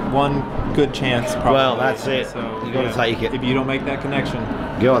going to get one good chance, probably. Well, that's it. So, You got to take it. If you don't make that connection.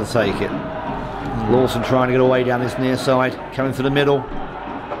 Got to take it. Lawson trying to get away down this near side, coming for the middle.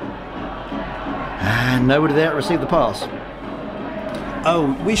 And nobody there to receive the pass.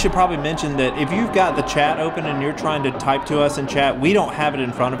 Oh, we should probably mention that if you've got the chat open and you're trying to type to us in chat, we don't have it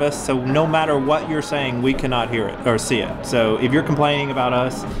in front of us, so no matter what you're saying, we cannot hear it or see it. So if you're complaining about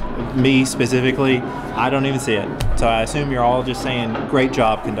us, me specifically, I don't even see it. So I assume you're all just saying, great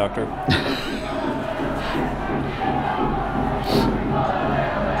job, conductor.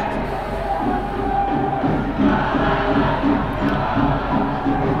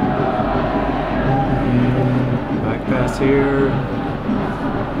 Back pass here.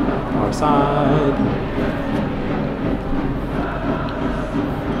 Far side.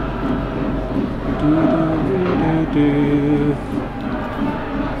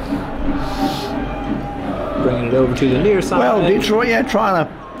 Bringing it over to the near side. Well, Detroit, yeah, trying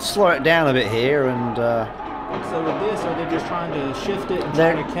to slow it down a bit here, and So with this, are they just trying to shift it and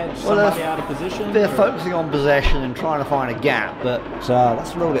trying to catch somebody out of position? they're or? focusing on possession and trying to find a gap, but that's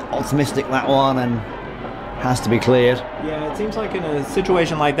a little bit optimistic, that one, and has to be cleared. Yeah, it seems like in a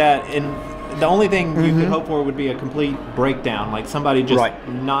situation like that, and the only thing you could hope for would be a complete breakdown, like somebody just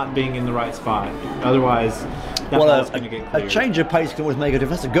not being in the right spot. Otherwise, that ball's going to get cleared. A change of pace can always make a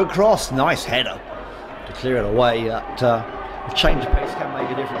difference. A good cross, nice header to clear it away. A change of pace can make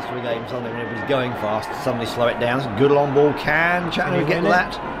a difference to a game. Something when everybody's going fast, suddenly slow it down. Good long ball. Can Chattanooga get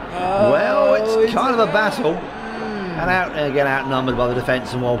that? Well, it's kind of a battle, and again outnumbered by the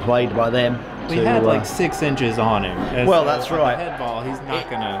defence and well played by them. We had like 6 inches on him. Well, that's right. Head ball, he's not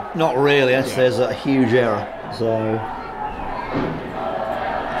going to... Not really, yes, there's a huge error. So...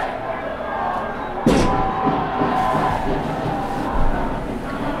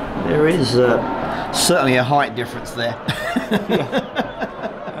 There is certainly a height difference there.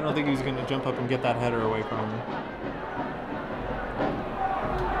 Yeah. I don't think he's going to jump up and get that header away from him.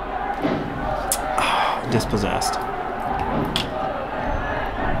 Dispossessed.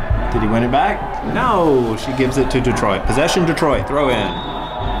 Did he win it back? No, she gives it to Detroit. Possession, Detroit. Throw in.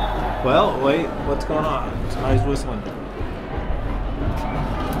 Well, wait, what's going on? Somebody's whistling.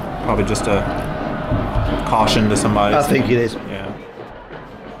 Probably just a caution to somebody. I think it is. Yeah.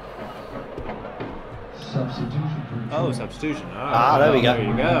 Substitution. Oh, substitution. There we go. There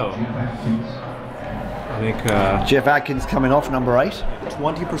you go. I think Jeff Atkins coming off, number 8.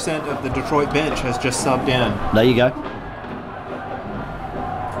 20% of the Detroit bench has just subbed in. There you go.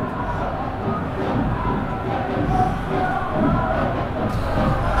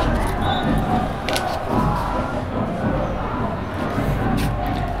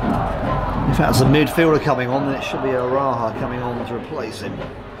 If that's a midfielder coming on, then it should be Araha coming on to replace him.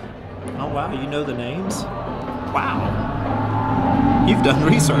 Oh, wow. You know the names? Wow. You've done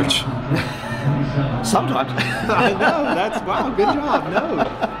research. Sometimes. I know. That's, wow, good job.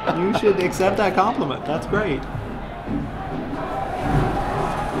 No, you should accept that compliment. That's great.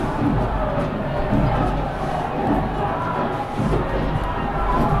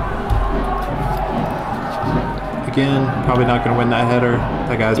 Again, probably not going to win that header.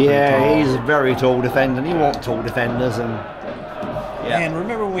 That guy's pretty tall. He's a very tall defender, and you want tall defenders. And And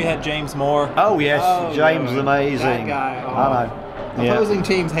remember when we had James Moore? Oh yes, James is amazing. That guy. I know. Yeah. Opposing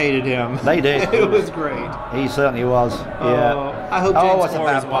teams hated him. They did. It was great. He certainly was. Yeah. I hope James it's a Moore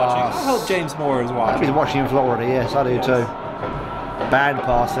bad is watching. pass. I hope James Moore is He's watching. watching in Florida. Yes, I do too. Bad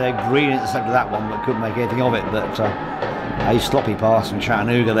pass there. Green intercepted that one, but couldn't make anything of it. But a sloppy pass from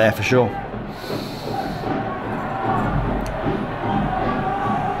Chattanooga there for sure.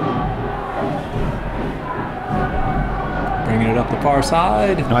 Bringing it up the far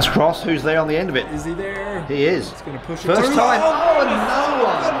side. Nice cross. Who's there on the end of it? Is he there? He is. He's going to push it First through. time. Oh, Oh, and no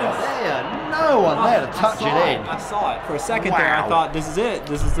one goodness. there. no one there to touch it in. I saw it. For a second there, I Wow. thought, this is it.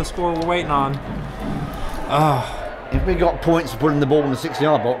 This is the score we're waiting on. Oh. If we got points for putting the ball in the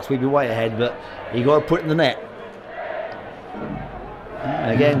 60-yard box, we'd be way ahead, but you got to put it in the net.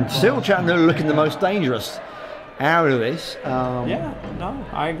 And again, still Chattanooga looking the most dangerous out of this. Yeah, no,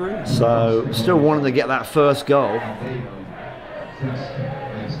 I agree. So, still wanting to get that first goal.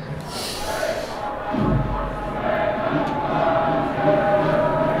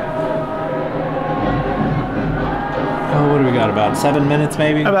 Oh, what do we got? About 7 minutes,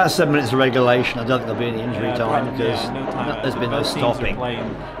 maybe? About 7 minutes of regulation. I don't think there'll be any injury time probably, because no time. there's been no Both teams are stopping.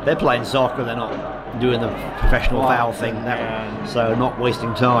 playing. They're playing soccer, they're not doing the professional foul thing, so not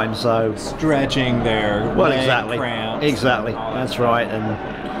wasting time. So Stretching their well, leg exactly, cramps exactly. and all That's that right,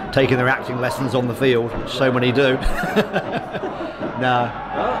 and taking their acting lessons on the field. So many do. No,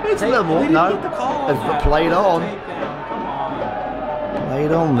 it's a little more. No, they've played on.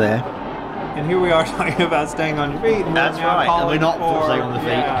 Played on there. And here we are talking about staying on your feet. And That's now right, and we're not for- staying on the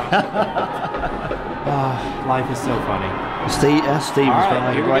feet. Life is so funny. Stevens All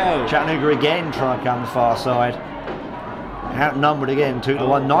right, here we go. Chattanooga again trying to come the far side. Outnumbered again,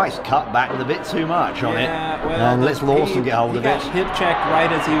 2-1. Nice cut back with a bit too much on it. Well, And let's Lawson get hold of it. He got hip checked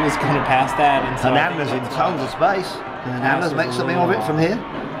right as he was going to pass that. And so Hernandez in tons of space. Can Hernandez make something of it from here?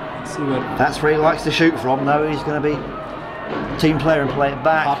 Let's see what. That's where he likes to shoot from. No, he's going to be team player and play it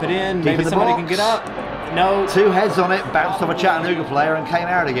back. Pop it in. Deep Maybe the somebody box. can get up. No. Two heads on it, bounced off a Chattanooga player and came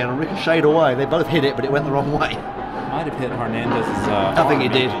out again and ricocheted away. They both hit it, but it went the wrong way. Might have hit Hernandez's. I think he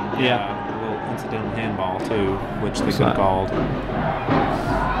did. Yeah. A little incidental handball too, which they could have called.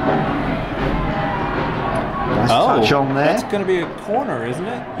 Nice touch on there. That's going to be a corner, isn't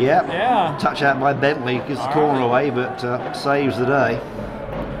it? Yep. Yeah. Touch out by Bentley, gives the corner away, but saves the day.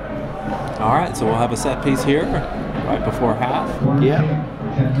 All right, so we'll have a set piece here right before half. Yep.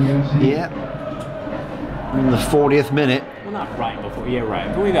 Yep. In the 40th minute. Well, not right before. Yeah, right.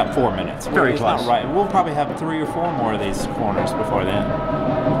 But we got 4 minutes. Very it's close. Not right. We'll probably have 3 or 4 more of these corners before then.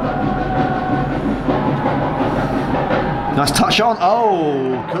 Nice touch on.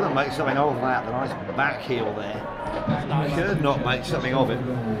 Oh, couldn't make something of that. The nice back heel there. Could not make something of it.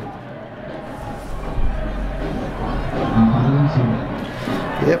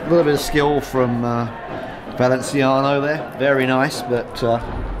 Yep, a little bit of skill from Valenciano there. Very nice, but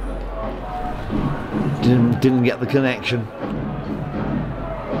didn't get the connection.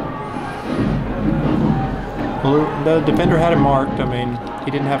 Well, the defender had him marked. I mean,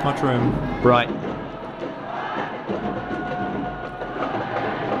 he didn't have much room. Right.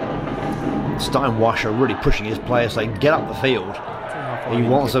 Steinwasher really pushing his players, saying, get up the field. He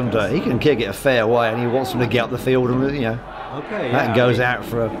wants them to, he can kick it a fair way, and he wants them to get up the field, and you know, Okay, that goes out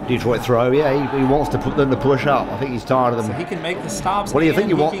for a Detroit throw. Yeah, he wants to put them to push up. I think he's tired of them. So he can make the stops. What do you think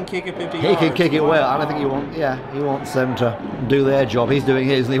and you want? He can kick it 50 He yards. can kick it well. I don't think he wants. Yeah, he wants them to do their job. He's doing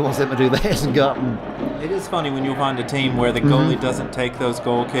his, and he wants them to do theirs and go up. And, It is funny when you find a team where the goalie doesn't take those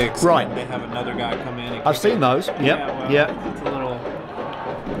goal kicks. Right. And they have another guy come in. And I've kick seen it. those. Yep. Yeah, well, Yep. It's a little.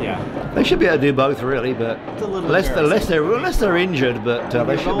 Yeah. They should be able to do both, really, but It's a little unless embarrassing. they're injured, but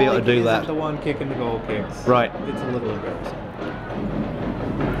they should be able to do Isn't that. the one kicking the goal kicks. Right. It's a little embarrassing.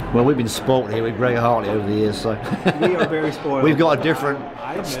 Well, we've been spoilt here with Greg Hartley over the years, so We are very spoiled. we've got a different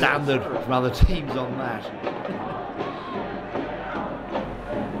I admit it, standard sure. from other teams on that.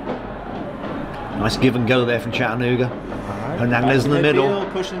 Nice give and go there from Chattanooga. Hernandez in the middle,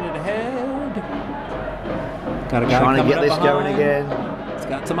 Midfield, pushing it ahead. Got a guy trying to coming get up this going behind. again. He's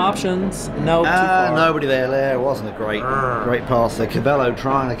got some options. No, too far. Nobody there. There wasn't a great pass there. Cabello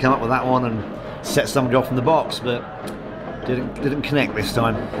trying to come up with that one and set somebody off in the box, but didn't connect this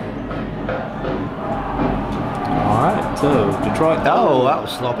time. All right, so Detroit. Oh, that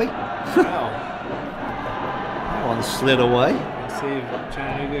was sloppy. Wow. That one slid away. Let's see if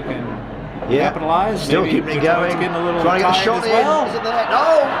Chattanooga can Yeah. capitalize. Still Maybe keeping it Detroit's going. Getting a little Trying to get a tired shot as in. well. Is it there?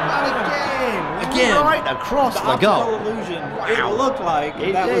 No, and again. Right across the optical goal. illusion. Wow. It looked like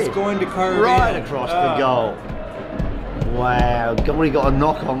It that was did. going to curve Right in. across the goal. Wow, we got a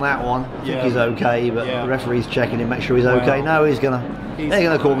knock on that one. I think Yeah. he's okay, but Yeah. the referee's checking him, make sure he's okay. Well, No, they're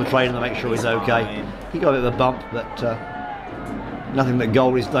gonna call the trainer to make sure he's okay. fine. He got a bit of a bump, but nothing that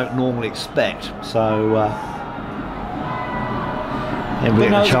goalies don't normally expect. So and we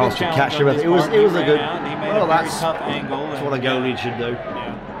But no, had a it was chance to good catch him. challenge on It was his it was part. a He good. ran out and he made Well, a very that's tough angle. that's what a goalie should do.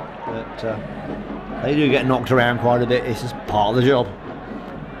 Yeah. But they do get knocked around quite a bit. It's just part of the job.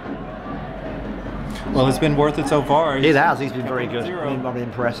 Well, it's been worth it so far. It has. He's been very good. 0. I'm very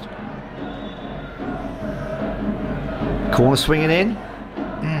impressed. Corner swinging in.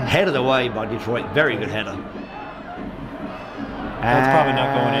 Headed away by Detroit. Very good header. That's probably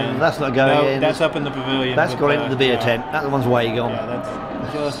not going in. That's not going in. That's up in the pavilion. That's gone into the beer tent. That one's way gone. Yeah,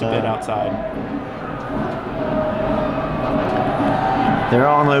 that's just a bit outside. There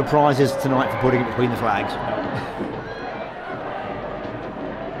are no prizes tonight for putting it between the flags.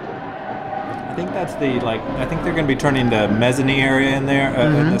 I think that's I think they're going to be turning the mezzanine area in there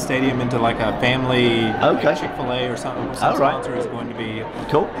in the stadium into like a family like Chick-fil-A or something. Some sponsor is going to be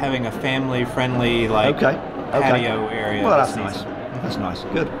having a family-friendly patio area. Well, that's nice. That's nice.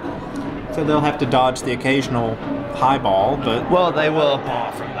 Good. So they'll have to dodge the occasional high ball, but they will.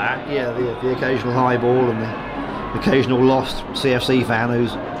 Apart from that, the occasional high ball and the occasional lost CFC fan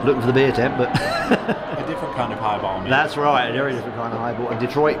who's looking for the beer tent, but a different kind of high ball. Maybe. That's right, a very different kind of high ball. And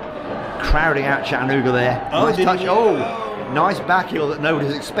Detroit crowding out Chattanooga there. Nice touch. Nice back heel that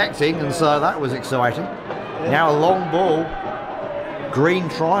nobody's expecting, and so that was exciting. Now a long ball. Green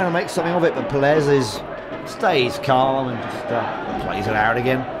trying to make something of it, but Pelez stays calm and just plays it out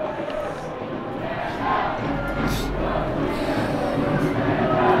again.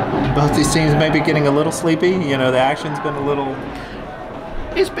 Both these teams may be getting a little sleepy. You know, the action's been a little...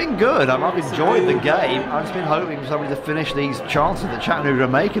 It's been good. I've enjoyed the game. I've just been hoping for somebody to finish these chances that Chattanooga are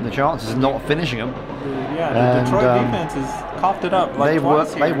making. The chances of not finishing them. Yeah, the Detroit defense has coughed it up. They've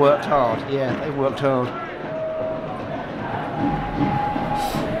worked hard. Yeah, they've worked hard.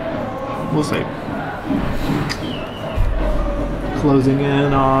 We'll see. Closing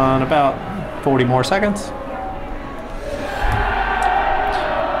in on about 40 more seconds.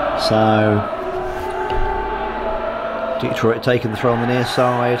 So Detroit taking the throw on the near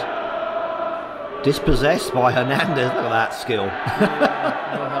side. Dispossessed by Hernandez. Look at that skill. No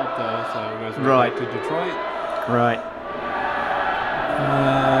help though, so it goes right to Detroit. Right.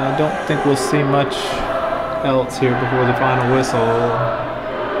 I don't think we'll see much else here before the final whistle.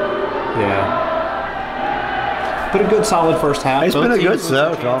 Yeah. But a good solid first half. It's been a good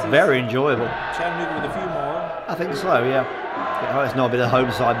start. Very enjoyable. Chattanooga with a few more. I think so, yeah. It's not a bit of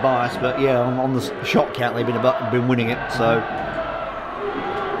home side bias, but yeah, on the shot count they've been winning it. So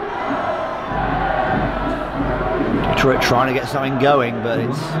Detroit trying to get something going, but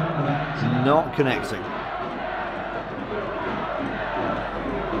it's not connecting.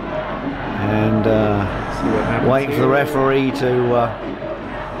 And waiting for the referee to.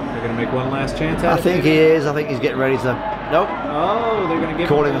 They're going to make one last chance. I think he is. I think he's getting ready to. Nope. Oh, they're going to give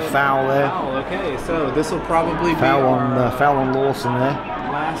calling a foul there. Foul. Okay, so this will probably foul be foul on Lawson there.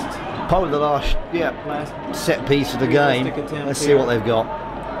 Probably the last set piece of the game. Let's see what they've got.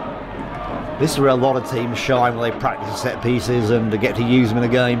 This is where a lot of teams shine when they practice set pieces and to get to use them in a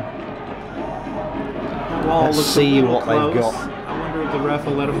game. Let's see what they've got. I wonder if the ref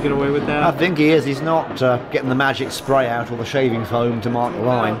will let him get away with that. I think he is. He's not getting the magic spray out or the shaving foam to mark the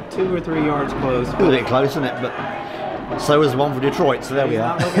line. 2 or 3 yards close. A little bit close, isn't it? But so is the one for Detroit. So there we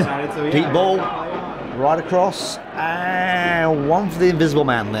are. Deep ball, right across, and one for the invisible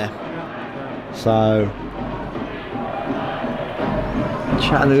man there. So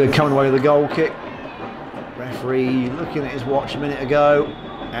Chattanooga coming away with a goal kick. Referee looking at his watch a minute ago,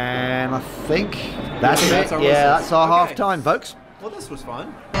 and I think that's it. That's our half time, folks. Well, this was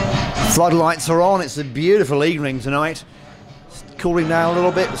fun. Floodlights are on. It's a beautiful evening tonight. It's cooling down a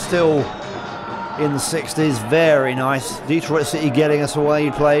little bit, but still in the 60s. Very nice. Detroit City getting us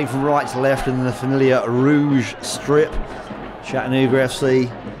away, playing from right to left in the familiar rouge strip. Chattanooga FC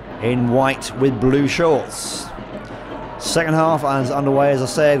in white with blue shorts. Second half is underway. As I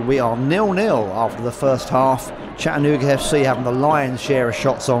said, we are 0-0 after the first half. Chattanooga FC having the lion's share of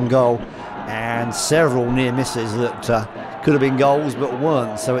shots on goal and several near misses that could have been goals but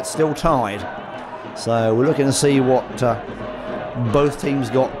weren't, so it's still tied. So we're looking to see what both teams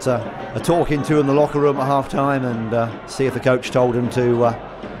got a talking to in the locker room at half time, and see if the coach told them to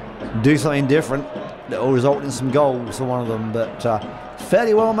do something different that will result in some goals for one of them. But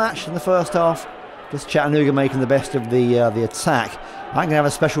fairly well matched in the first half. Just Chattanooga making the best of the attack. I'm going to have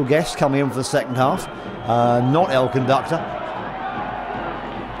a special guest coming in for the second half, not El Conductor.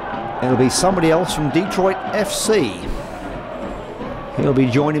 It'll be somebody else from Detroit FC. He'll be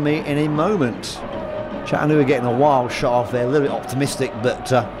joining me in a moment. Chattanooga getting a wild shot off there, a little bit optimistic, but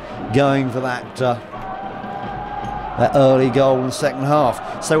going for that early goal in the second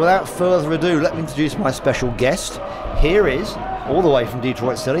half. So without further ado, let me introduce my special guest. Here is, all the way from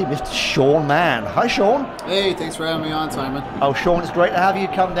Detroit City, Mr. Sean Mann. Hi, Sean. Hey, thanks for having me on, Simon. Oh, Sean, it's great to have you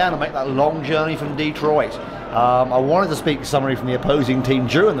come down and make that long journey from Detroit. I wanted to speak to somebody from the opposing team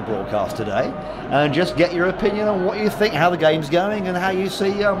during the broadcast today and just get your opinion on what you think, how the game's going, and how you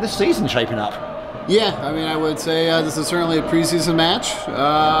see this season shaping up. Yeah, I mean, I would say this is certainly a preseason match.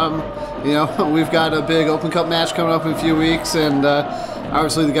 You know, we've got a big Open Cup match coming up in a few weeks, and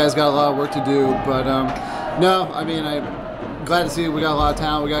obviously the guys got a lot of work to do. But no, I mean, I'm glad to see we got a lot of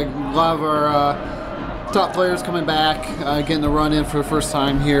talent. We got a lot of our top players coming back, getting the run in for the first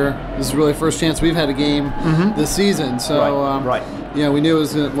time here. This is really the first chance we've had a game this season. So, right. You know, we knew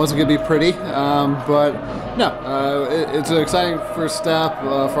it wasn't going to be pretty, but no, it's an exciting first step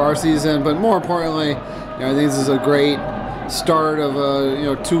for our season. But more importantly, you know, I think this is a great start of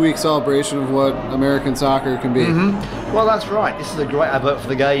a 2-week celebration of what American soccer can be. Well, that's right. This is a great advert for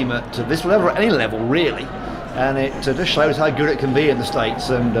the game at this level, at any level, really. And it just shows how good it can be in the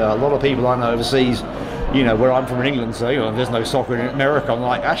States. And a lot of people I know overseas, you know, where I'm from in England, so, you know, there's no soccer in America. I'm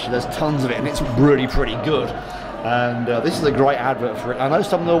like, actually, there's tons of it, and it's really pretty good. And this is a great advert for it. I know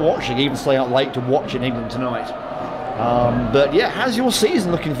some of them are watching, even staying up late to watch in England tonight. But yeah, how's your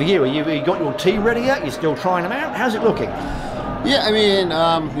season looking for you? You got your tea ready yet? You're still trying them out? How's it looking? Yeah, I mean,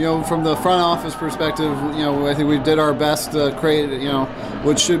 you know, from the front office perspective, you know, I think we did our best to create, you know,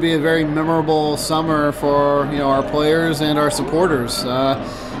 what should be a very memorable summer for, you know, our players and our supporters.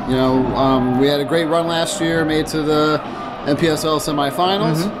 You know, we had a great run last year, made to the NPSL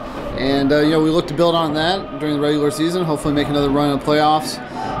semifinals. And, you know, we look to build on that during the regular season, hopefully make another run in the playoffs.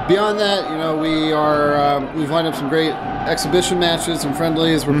 Beyond that, you know, we've lined up some great exhibition matches and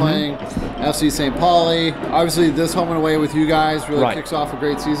friendlies. We're playing FC St. Pauli. Obviously, this home and away with you guys really kicks off a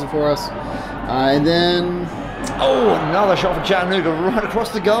great season for us. And then... Oh, another shot for Chattanooga right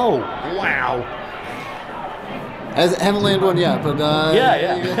across the goal. Wow. I haven't landed one yet, but... Got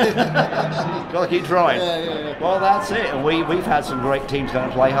to keep trying. Yeah. Well, that's it. And we've had some great teams going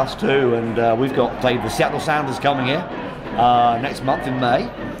to play us too. And we've got played the Seattle Sounders coming here next month in May.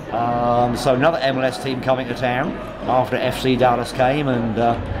 So another MLS team coming to town after FC Dallas came. And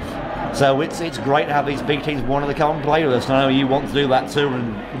so it's great to have these big teams wanting to come and play with us. And I know you want to do that too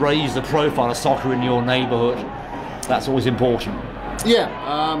and raise the profile of soccer in your neighborhood. That's always important. Yeah.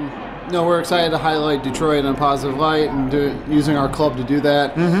 No, we're excited to highlight Detroit in a positive light and using our club to do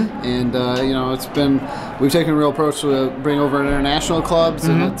that. And you know, we've taken a real approach to bring over international clubs,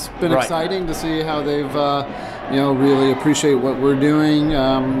 and it's been exciting to see how they've you know, really appreciate what we're doing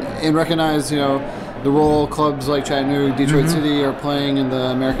and recognize, you know, the role clubs like Chattanooga, Detroit City are playing in the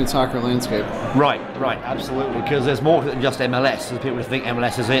American soccer landscape. Right, Absolutely, because there's more than just MLS. There's people who think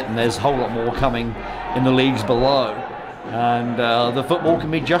MLS is it, and there's a whole lot more coming in the leagues below. And the football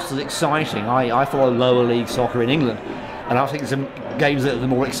can be just as exciting. I follow lower league soccer in England, and I think some games that are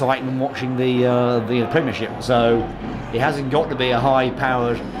more exciting than watching the Premiership. So it hasn't got to be a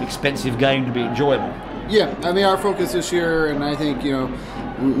high-powered, expensive game to be enjoyable. Yeah, I mean, our focus this year, and I think, you know,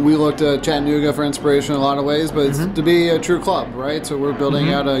 we looked at Chattanooga for inspiration in a lot of ways, but it's to be a true club, right? So we're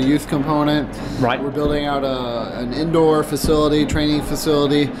building out a youth component. Right. We're building out an indoor facility, training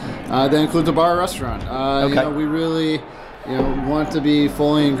facility that includes a bar, restaurant. You know, we really, you know, want to be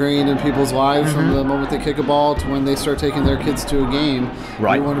fully ingrained in people's lives from the moment they kick a ball to when they start taking their kids to a game.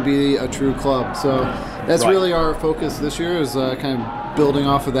 Right. We want to be a true club. So that's really our focus this year, is kind of building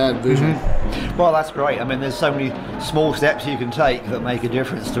off of that vision. Well, that's great. I mean, there's so many small steps you can take that make a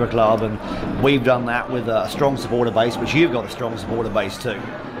difference to a club, and we've done that with a strong supporter base, which you've got a strong supporter base too,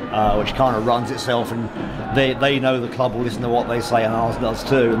 which kind of runs itself, and they know the club will listen to what they say, and ours does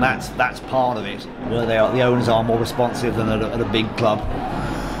too, and that's part of it, where the owners are more responsive than at a big club.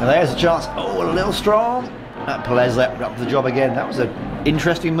 And there's a chance. Oh, a little strong. That Pelez leapt up to the job again. That was an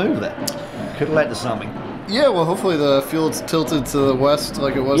interesting move there. Could have led to something. Yeah, well, hopefully the field's tilted to the west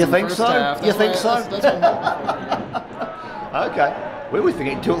like it was in the first half. You think so? That's what I'm hoping for. Okay. We always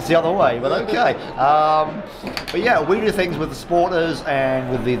think it tilts the other way, but okay. But yeah, we do things with the supporters and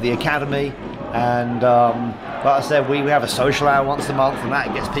with the academy, and like I said, we have a social hour once a month, and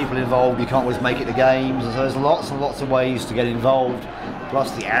that gets people involved. You can't always make it to games, and so there's lots and lots of ways to get involved, plus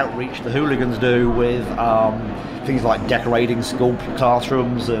the outreach the hooligans do with things like decorating school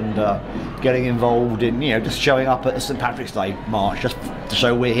classrooms and getting involved in, you know, just showing up at a St. Patrick's Day march just to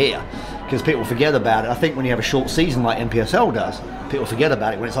show we're here, because people forget about it. I think when you have a short season like NPSL does, people forget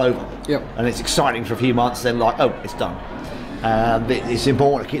about it when it's over. Yep. And it's exciting for a few months, then like, oh, it's done. It's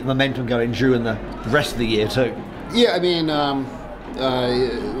important to keep the momentum going during the rest of the year too. Yeah, I mean,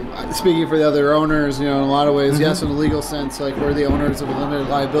 speaking for the other owners, you know, in a lot of ways, yes, in a legal sense, like we're the owners of a limited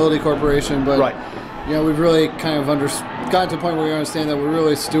liability corporation, but you know, we've really kind of gotten to the point where we understand that we're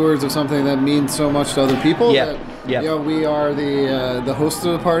really stewards of something that means so much to other people. Yeah. You know, we are the host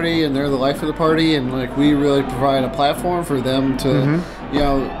of the party, and they're the life of the party, and like we really provide a platform for them to, you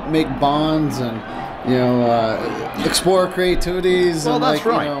know, make bonds and explore creativities Well, and that's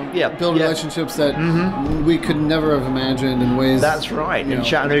right. build relationships that we could never have imagined in ways. That's right. In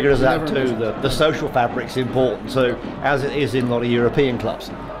Chattanooga does that too. The social fabric's important too, as it is in a lot of European clubs.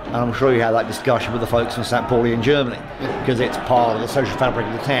 And I'm sure you had that discussion with the folks from St. Pauli in Germany, because it's part of the social fabric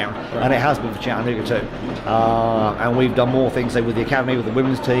of the town, and it has been for Chattanooga too. And we've done more things, say, with the academy, with the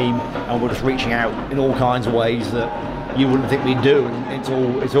women's team, and we're just reaching out in all kinds of ways that you wouldn't think we'd do.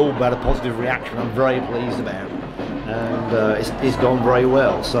 And it's all about a positive reaction. I'm very pleased about, and it's gone very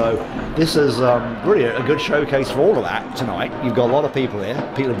well. So this is really a good showcase for all of that tonight. You've got a lot of people here.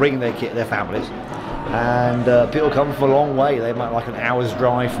 People are bringing their families. And people come from a long way. They might like an hour's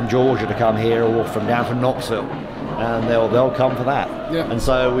drive from Georgia to come here, or from down from Knoxville, and they'll come for that. Yeah. And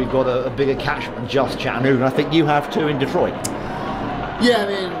so we've got a bigger catchment than just Chattanooga. And I think you have too in Detroit. Yeah, I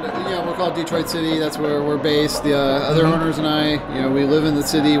mean, we're called Detroit City. That's where we're based. The other owners and I, we live in the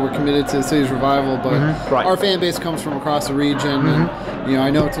city. We're committed to the city's revival, but our fan base comes from across the region. And,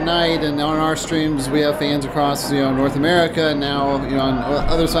 I know tonight and on our streams we have fans across North America, and now on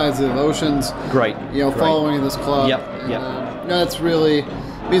other sides of oceans. Great. Following this club. Yep. That's really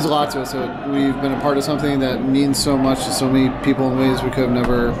means a lot to us. So we've been a part of something that means so much to so many people in ways we could have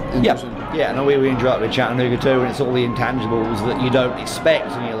never envisioned. Yeah, no, we enjoy it with Chattanooga too, and it's all the intangibles that you don't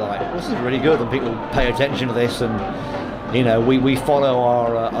expect, and you're like, this is really good, and people pay attention to this, and we follow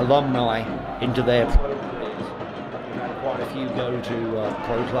our alumni into their pro careers. We've had quite a few go to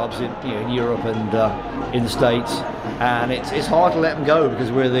pro clubs in Europe and in the States, and it's hard to let them go,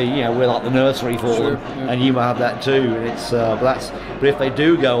 because we're like the nursery for them, and you might have that too. And but if they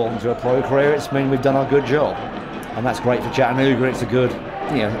do go on to a pro career, it's mean we've done our good job, and that's great for Chattanooga. It's a good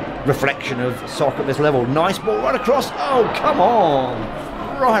reflection of soccer at this level. Nice ball right across. Oh, come on,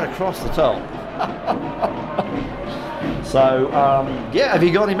 right across the top. So have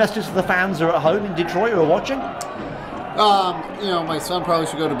you got any messages for the fans who are at home in Detroit who are watching? My son probably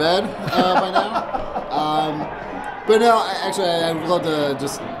should go to bed by now. But no, actually, I would love to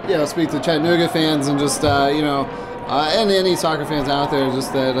just speak to Chattanooga fans and just and any soccer fans out there,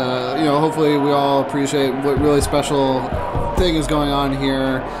 just that hopefully we all appreciate what really special thing is going on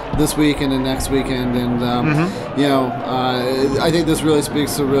here this weekend and next weekend, and I think this really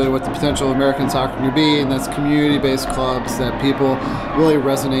speaks to really what the potential of American soccer can be, and that's community-based clubs that people really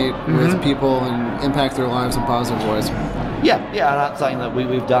resonate with people and impact their lives in positive ways. Yeah, and that's something that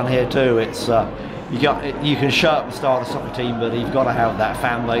we've done here too. It's you can show up and start a soccer team, but you've got to have that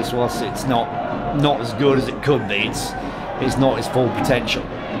fan base. Whilst it's not as good as it could be, it's not its full potential.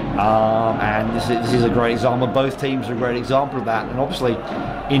 And this is a great example. Both teams are a great example of that. And obviously,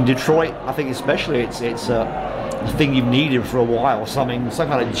 in Detroit, I think especially it's a thing you've needed for a while. Some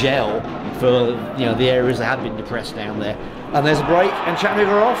kind of gel for the areas that have been depressed down there. And there's a break, and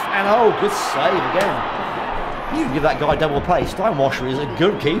Chattanooga are off. And good save again. You can give that guy double play. Steinwasser is a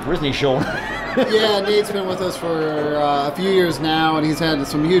good keeper, isn't he, Sean? Yeah, Nate's been with us for a few years now, and he's had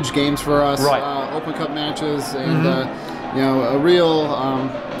some huge games for us. Right. Open Cup matches, and a real,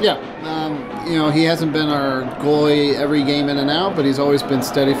 he hasn't been our goalie every game in and out, but he's always been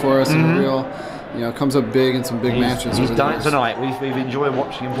steady for us, and a real, comes up big in some big matches. He's done it tonight. We've enjoyed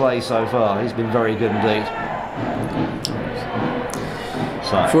watching him play so far. He's been very good indeed.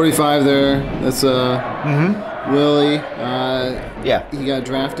 45 there. That's Willie. He got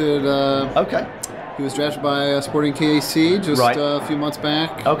drafted. Okay. He was drafted by Sporting KC just a few months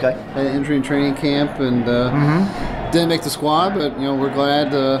back. Okay. Had an injury in training camp, and didn't make the squad, but we're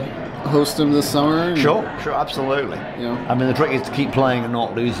glad to host him this summer. Sure, absolutely. I mean, the trick is to keep playing and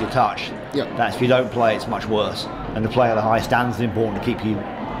not lose your touch. Yeah. That's if you don't play, it's much worse. And to play at a high standard is important to keep you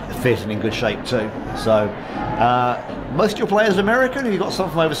fit and in good shape too. So, most of your players are American, or you got some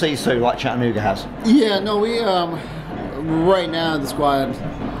from overseas too, like Chattanooga has? Yeah, no, we right now the squad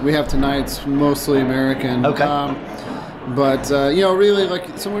we have tonight's mostly American. Okay. But really,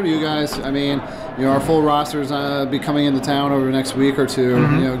 like similar to you guys, I mean, our full roster's be coming into town over the next week or two.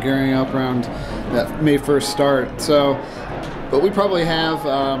 Gearing up around that May 1st start. So, but we probably have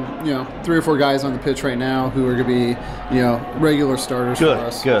 3 or 4 guys on the pitch right now who are going to be regular starters for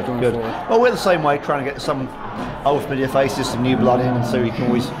us. Good. Forward. Well, we're the same way, trying to get some old familiar faces, some new blood in, and so you can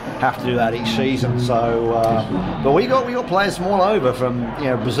always have to do that each season. So, but we got players from all over, from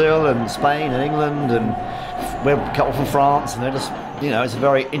Brazil and Spain and England, and we're a couple from France, and they're just it's a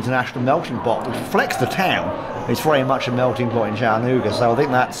very international melting pot, which reflects the town. It's very much a melting pot in Chattanooga. So I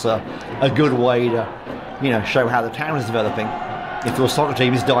think that's a good way to show how the town is developing. If your soccer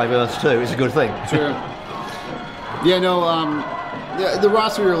team is diverse too, it's a good thing. Sure. The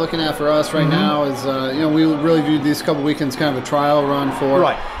roster you're looking at for us right now is, we really viewed these couple weekends kind of a trial run for,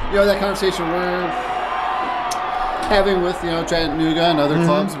 that conversation. We're having with Chattanooga and other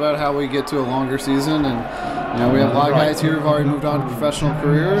clubs about how we get to a longer season, and we have a lot of guys here who've already moved on to professional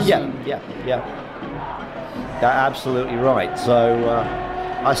careers. Yeah, absolutely right. So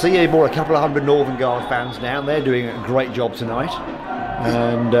I see you brought a couple of hundred Northern Guard fans down. They're doing a great job tonight,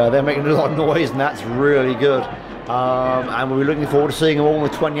 and they're making a lot of noise, and that's really good. And we're looking forward to seeing them all on the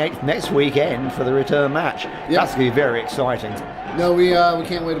 28th next weekend for the return match. Yep. That's going to be very exciting. No, we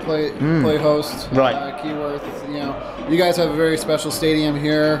can't wait to play host. Right. Keyworth, you guys have a very special stadium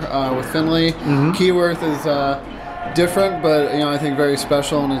here with Findlay. Keyworth is different, but I think very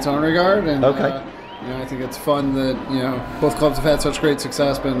special in its own regard. And okay. I think it's fun that both clubs have had such great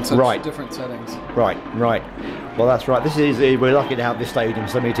success, but in such different settings. Right. Well, that's right. We're lucky to have this stadium.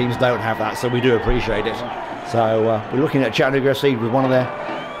 So many teams don't have that, so we do appreciate it. So we're looking at Chattanooga FC with one of their,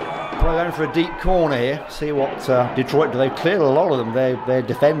 probably going for a deep corner here. See what Detroit do. They've cleared a lot of them. Their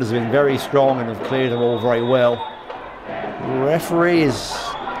defenders have been very strong and have cleared them all very well. Referee is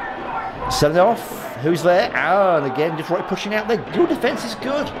sent it off. Who's there? And again, Detroit pushing out. Your defence is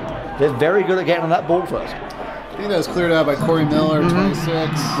good. They're very good at getting on that ball first. I think that was cleared out by Corey Miller, 26.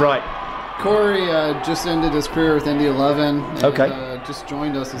 Right. Corey just ended his career with Indy 11. And, okay. Just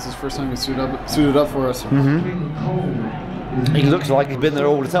joined us. This is his first time he suited up for us. He looks like he's been there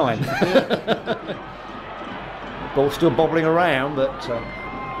all the time. Ball still bobbling around, but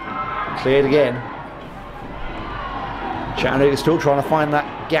cleared again. Chattanooga still trying to find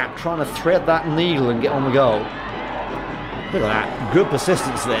that gap, trying to thread that needle and get on the goal. Look at that, good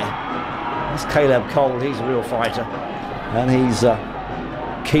persistence there. That's Caleb Cole. He's a real fighter, and he's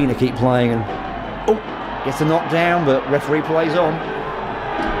keen to keep playing. And gets a knockdown, but referee plays on.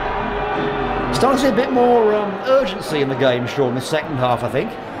 Starting to see a bit more urgency in the game, Sean, in the second half, I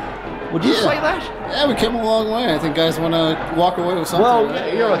think. Would you say that? Yeah, we came a long way. I think guys want to walk away with something.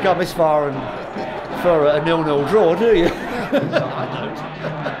 Well, you don't come this far and for a 0-0 draw, do you? I don't.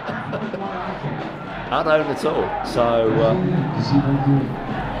 I don't at all. So,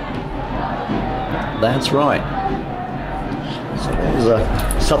 that's right. So there's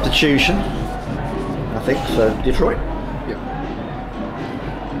a substitution, I think, for Detroit.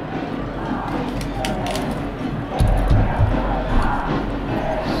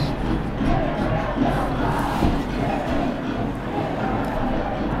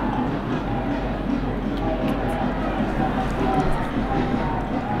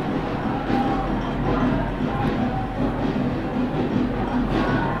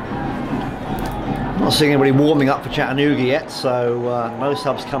 Not seeing anybody warming up for Chattanooga yet, so no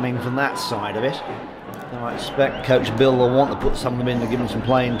subs coming from that side of it. I expect Coach Bill will want to put some of them in to give them some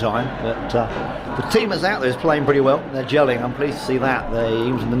playing time, but the team that's out there is playing pretty well. They're gelling. I'm pleased to see that.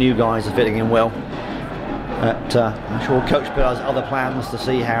 Even the new guys are fitting in well. But I'm sure Coach Bill has other plans to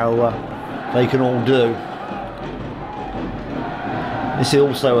see how they can all do. This is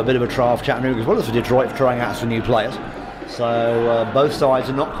also a bit of a trial for Chattanooga as well as for Detroit for trying out some new players. So both sides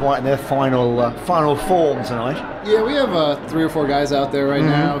are not quite in their final form tonight. Yeah, we have 3 or 4 guys out there right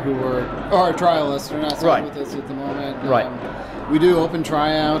now who are trialists. They're not signed with us at the moment. We do open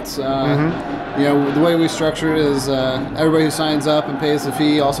tryouts. The way we structure it is everybody who signs up and pays the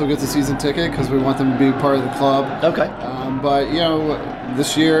fee also gets a season ticket because we want them to be part of the club. Okay. But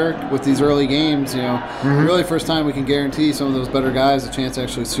this year with these early games, really first time we can guarantee some of those better guys a chance to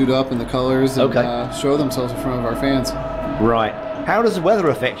actually suit up in the colors and show themselves in front of our fans. Right. How does the weather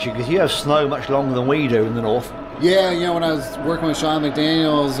affect you? Because you have snow much longer than we do in the north. Yeah, when I was working with Sean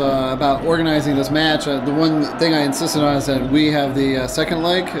McDaniels about organizing this match, the one thing I insisted on is that we have the second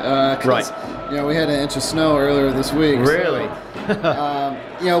leg. We had an inch of snow earlier this week. Really?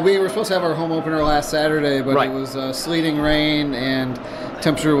 So, we were supposed to have our home opener last Saturday, but it was sleeting rain and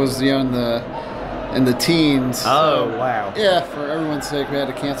temperature was in the teens. Oh, wow. Yeah, for everyone's sake, we had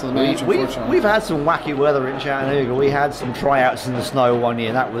to cancel the match, unfortunately. We've had some wacky weather in Chattanooga. We had some tryouts in the snow one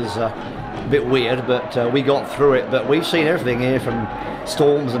year. That was a bit weird, but we got through it. But we've seen everything here from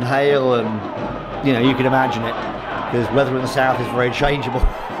storms and hail and, you can imagine it. Because weather in the south is very changeable.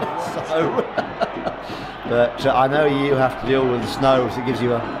 But I know you have to deal with the snow, so it gives you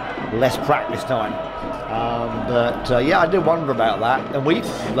less practice time. I did wonder about that. And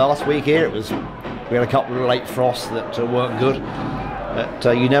last week here, we had a couple of late frosts that weren't good.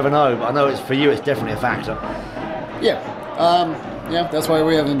 But you never know. But I know for you, it's definitely a factor. Yeah, that's why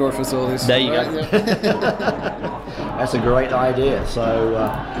we have indoor facilities. There you go. Yeah. That's a great idea. So,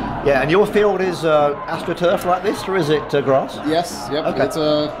 and your field is AstroTurf like this, or is it grass? Yes. Yep. Okay. It's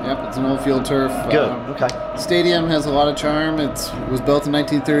an old field turf. Good. Okay. Stadium has a lot of charm. It was built in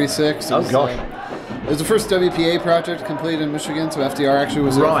 1936. Oh gosh. was the first WPA project completed in Michigan, so FDR actually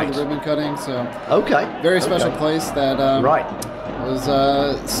was there Right. for the ribbon cutting. So Okay. very special Okay. place that Right. was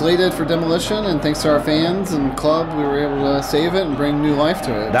slated for demolition, and thanks to our fans and club, we were able to save it and bring new life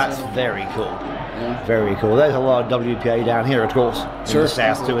to it. That's So, very cool. yeah. Very cool. There's a lot of WPA down here, of course, in Sure. the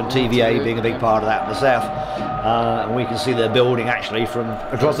south too, and TVA being a big part of that in the south. And we can see their building actually from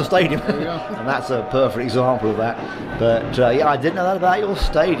across the stadium, There you go. and that's a perfect example of that. But yeah, I didn't know that about your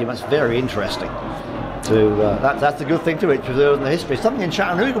stadium. That's very interesting. That's a good thing too. It's preserving the history. Something in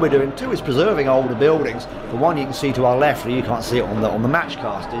Chattanooga we're doing too is preserving older buildings. The one you can see to our left, you can't see it on the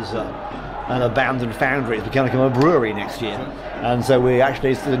matchcast, is an abandoned foundry. It's become a brewery next year, and so we actually,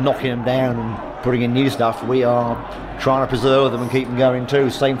 instead of knocking them down and putting in new stuff, we are trying to preserve them and keep them going too.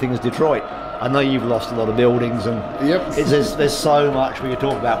 Same thing as Detroit. I know you've lost a lot of buildings, and Yep. there's so much we could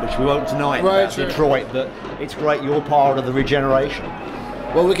talk about, which we won't tonight, Right, about sure. Detroit, but it's great you're part of the regeneration.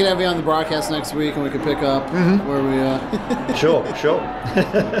 Well, we can have you on the broadcast next week, and we can pick up where we. Sure.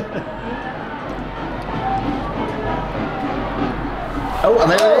 Oh,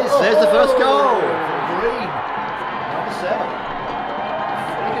 and there it is. There's the first goal. Green. Number 7.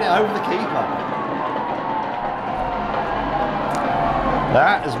 Flicking it over the keeper.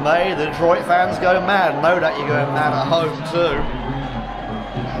 That has made the Detroit fans go mad. No doubt you're going mad at home too.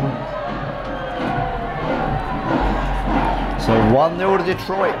 So 1-0 to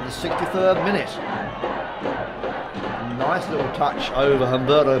Detroit in the 63rd minute. Nice little touch over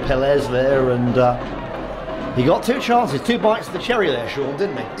Humberto Pelez there, and he got 2 chances, 2 bites of the cherry there, Sean,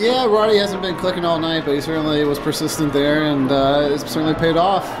 didn't he? Yeah, Roddy hasn't been clicking all night, but he certainly was persistent there, and it's certainly paid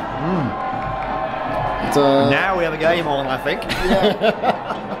off. It's, Now we have a game on, I think.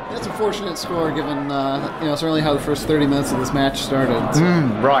 Yeah, it's a fortunate score given certainly how the first 30 minutes of this match started. So.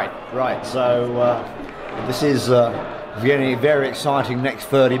 Right. So this is getting very exciting next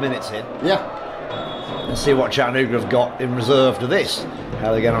 30 minutes here. Yeah, And see what Chattanooga have got in reserve to this.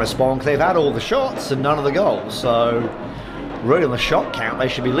 How they're going to respond, because they've had all the shots and none of the goals. So really on the shot count they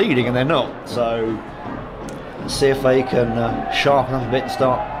should be leading, and they're not. So let's see if they can sharpen up a bit and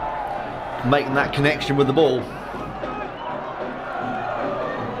start making that connection with the ball.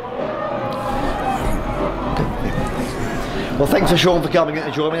 Well, thanks for Sean for coming in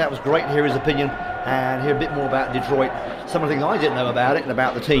to join me. That was great to hear his opinion and hear a bit more about Detroit. Some of the things I didn't know about it and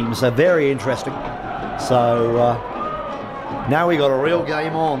about the team, so very interesting. So now we got a real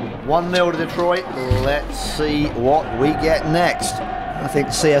game on. 1-0 to Detroit. Let's see what we get next. I think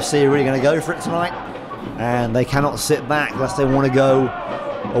CFC are really going to go for it tonight, and they cannot sit back unless they want to go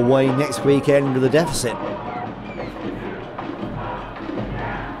away next weekend with a deficit.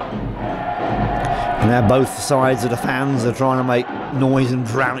 And now both sides of the fans are trying to make noise and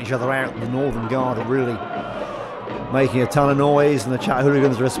drown each other out. The Northern Guard are really making a ton of noise, and the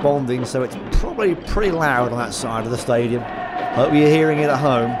Chat-hooligans are responding, so it's probably pretty loud on that side of the stadium. Hope you're hearing it at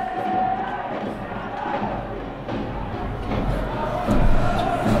home.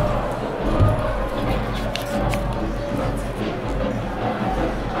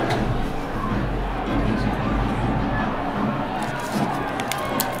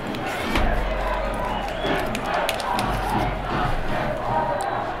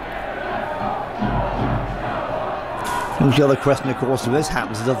 The other question, of course, if this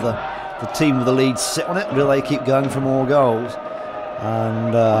happens, is does the team with the lead sit on it? Do they keep going for more goals?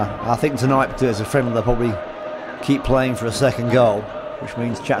 And I think tonight, because it's a friendly, they'll probably keep playing for a second goal, which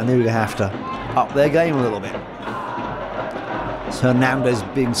means Chattanooga have to up their game a little bit. So Hernandez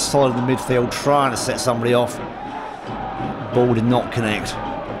being solid in the midfield, trying to set somebody off. Ball did not connect.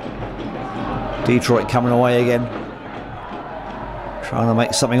 Detroit coming away again, trying to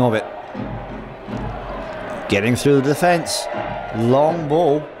make something of it. Getting through the defence. Long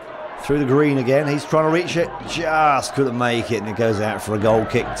ball through the green again. He's trying to reach it. Just couldn't make it, and it goes out for a goal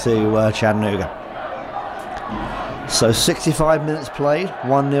kick to Chattanooga. So 65 minutes played.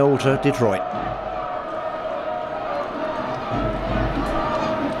 1-0 to Detroit.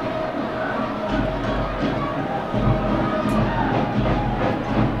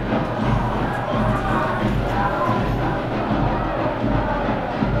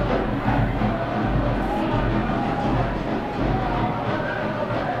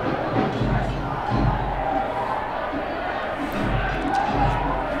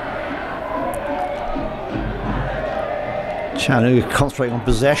 Chattanooga concentrating on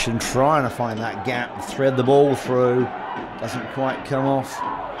possession, trying to find that gap, thread the ball through. Doesn't quite come off.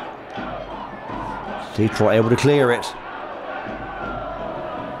 Detroit able to clear it.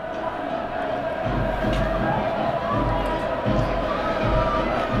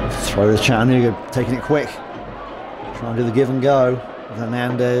 Throw to Chattanooga, taking it quick. Trying to do the give and go.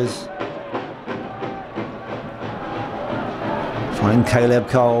 Hernandez. Trying Caleb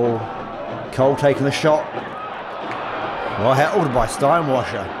Cole. Cole taking the shot. Well held by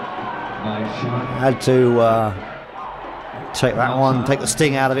Steinwasher. Nice shot. Had to take that one, take the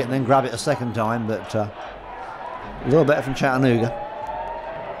sting out of it, and then grab it a second time, but a little better from Chattanooga.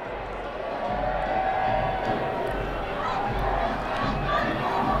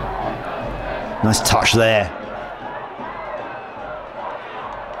 Nice touch there.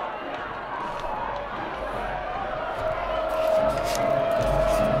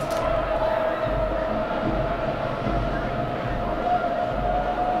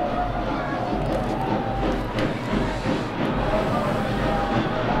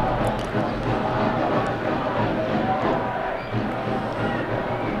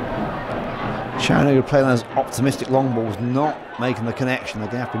 Chattanooga playing those optimistic long balls, not making the connection. They're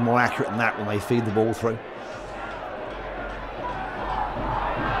going to have to be more accurate than that when they feed the ball through.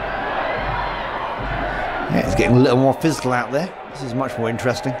 Yeah, it's getting a little more physical out there. This is much more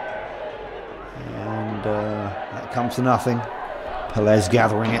interesting. And that comes to nothing. Pelez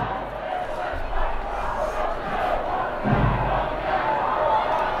gathering it.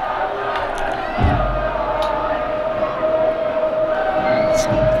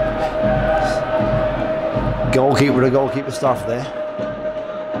 Goalkeeper to goalkeeper stuff there.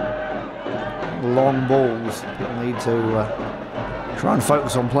 Long balls. People need to try and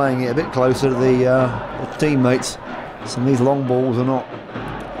focus on playing it a bit closer to the teammates. Some of these long balls are not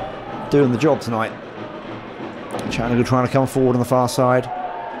doing the job tonight. Chattanooga trying to come forward on the far side.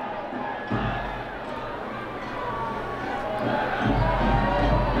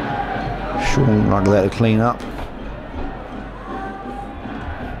 Sean Rugg there to clean up.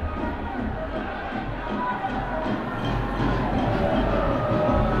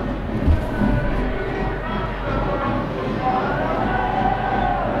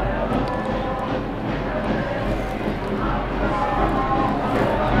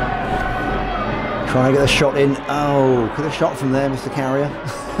 Trying to get a shot in. Oh, could have shot from there, Mr. Carrier.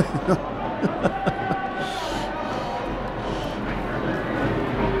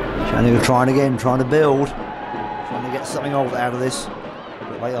 Chattanooga trying again, trying to build, trying to get something out of this.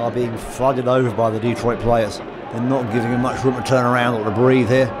 But they are being flooded over by the Detroit players. They're not giving them much room to turn around or to breathe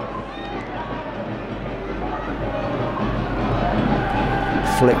here.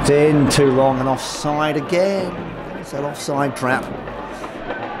 Flicked in, too long and offside again. It's that offside trap.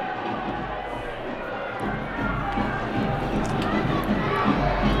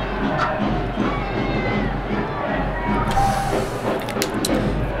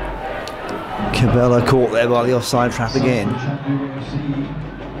 Cabela caught there by the offside trap again.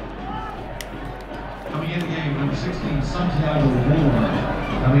 Coming in the game, number 16, Santiago Moore.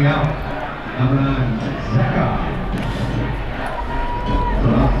 Coming out, number 9, Zeka.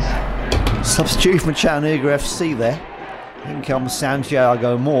 Substitution for Chattanooga FC there. In comes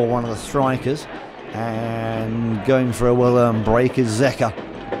Santiago Moore, one of the strikers. And going for a well-earned break is Zeka.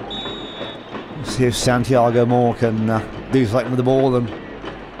 We'll see if Santiago Moore can do something with the ball and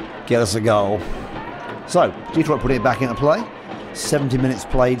get us a goal. So, Detroit putting it back into play. 70 minutes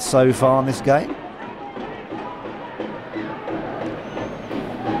played so far in this game.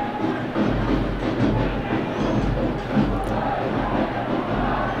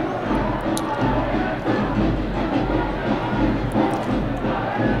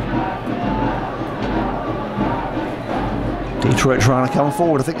 Detroit trying to come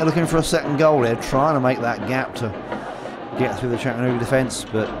forward. I think they're looking for a second goal here, trying to make that gap to get through the Chattanooga defence,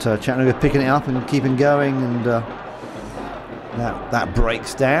 but Chattanooga picking it up and keeping going, and that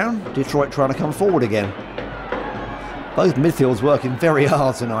breaks down. Detroit trying to come forward again. Both midfields working very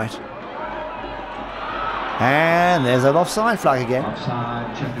hard tonight. And there's an offside flag again.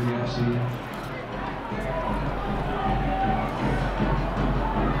 Offside, Chattanooga FC.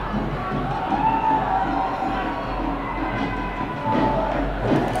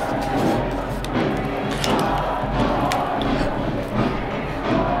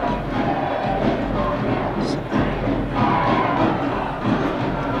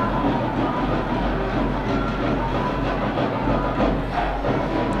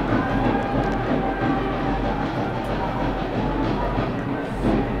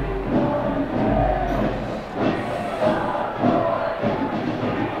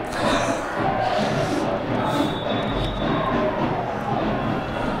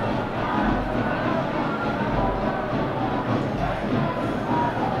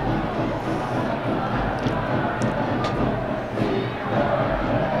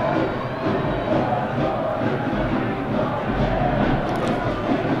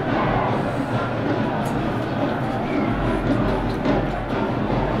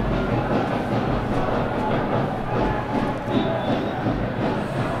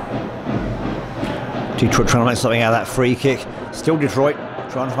 Detroit trying to make something out of that free kick. Still Detroit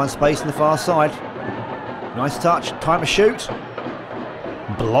trying to find space in the far side. Nice touch, time to shoot.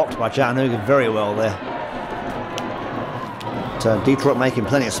 Blocked by Chattanooga very well there. But, Detroit making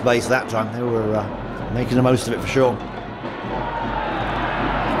plenty of space that time. They were making the most of it for sure.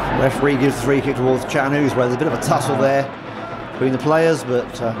 Referee gives the free kick towards Chattanooga, where there's a bit of a tussle there between the players,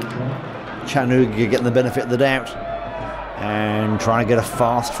 but Chattanooga getting the benefit of the doubt and trying to get a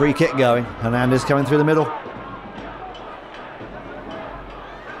fast free kick going. Hernandez coming through the middle.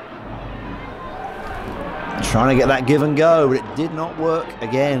 Trying to get that give and go, but it did not work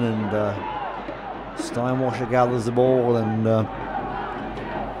again, and Steinwasser gathers the ball and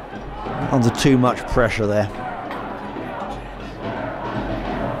under too much pressure there.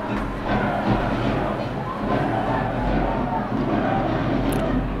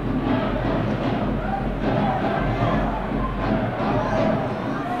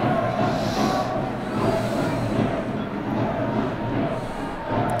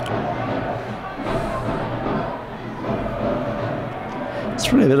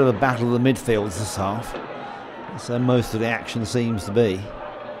 It's really a bit of a battle of the midfields this half. So most of the action seems to be.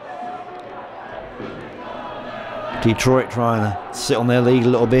 Detroit trying to sit on their lead a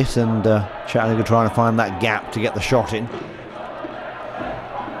little bit, and Chattanooga trying to find that gap to get the shot in.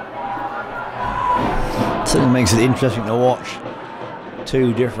 Certainly makes it interesting to watch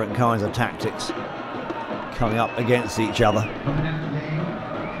two different kinds of tactics coming up against each other.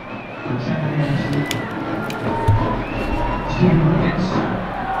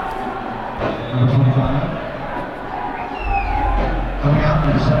 Number 25. Coming out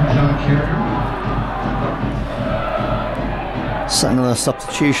with John Carrier. So another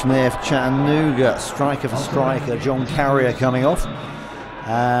substitution there for Chattanooga. Striker for striker. John Carrier coming off.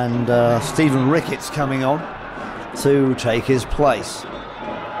 And Stephen Ricketts coming on to take his place.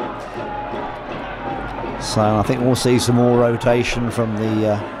 So I think we'll see some more rotation from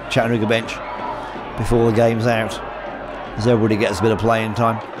the Chattanooga bench before the game's out, as everybody gets a bit of playing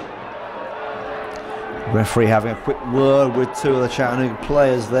time. Referee having a quick word with two of the Chattanooga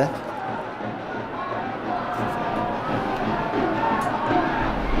players there.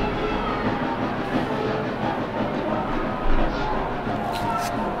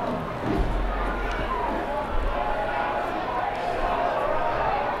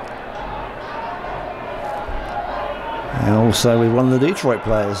 And also with one of the Detroit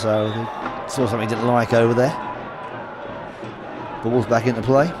players, so they saw something he didn't like over there. Ball's back into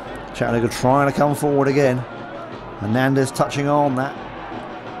play. Chattanooga trying to come forward again. Hernandez touching on that.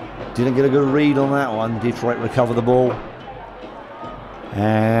 Didn't get a good read on that one. Detroit recover the ball.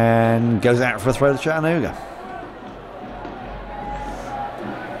 And goes out for a throw to Chattanooga.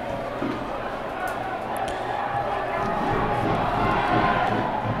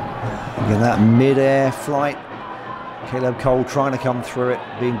 Again, that mid-air flight. Caleb Cole trying to come through it,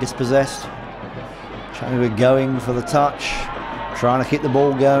 being dispossessed. Chattanooga going for the touch. Trying to keep the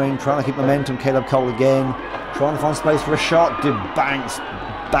ball going, trying to keep momentum. Caleb Cole again, trying to find space for a shot. Did banks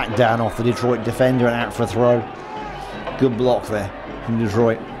back down off the Detroit defender and out for a throw. Good block there from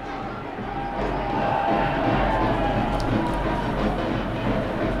Detroit.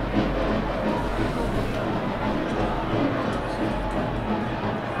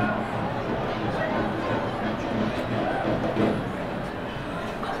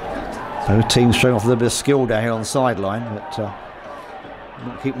 Both teams showing off a little bit of skill down here on the sideline, but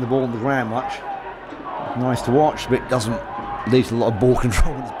not keeping the ball on the ground much. Nice to watch, but it doesn't lead to a lot of ball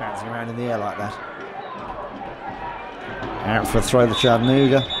control when it's bouncing around in the air like that. Out for a throw to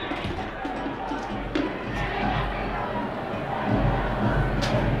Chattanooga.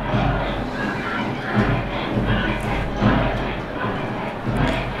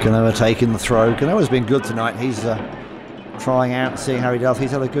 Canoa taking the throw. Canoa's been good tonight. He's trying out, seeing how he does.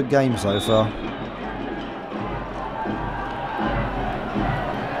 He's had a good game so far.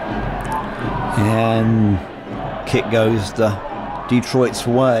 And kick goes Detroit's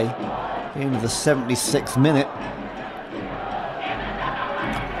way into the 76th minute.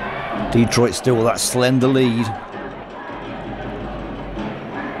 Detroit still with that slender lead.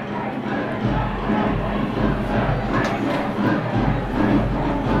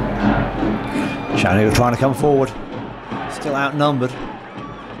 Chattanooga trying to come forward. Still outnumbered.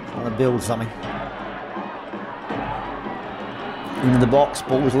 Trying to build something. Into the box,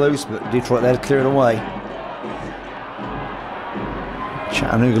 ball was loose, but Detroit there to clear it away.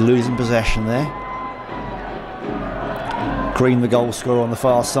 Chattanooga losing possession there. Green, the goal scorer on the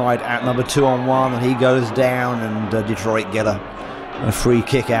far side, outnumbered 2-on-1, and he goes down, and Detroit get a free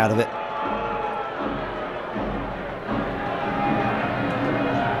kick out of it.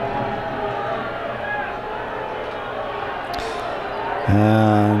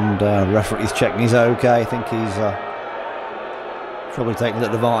 And referee's checking he's okay. I think he's probably taking a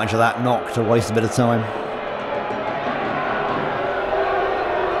little advantage of that knock to waste a bit of time.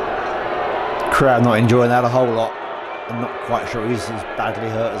 Crowd not enjoying that a whole lot. I'm not quite sure he's as badly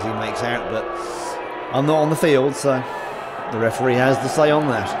hurt as he makes out, but I'm not on the field, so the referee has the say on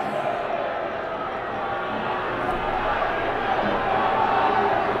that.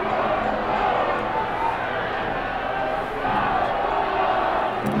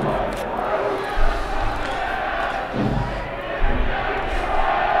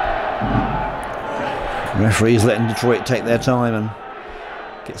 The referee's letting Detroit take their time and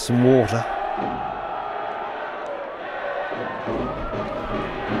get some water.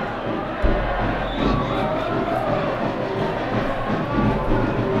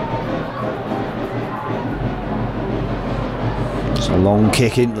 It's a long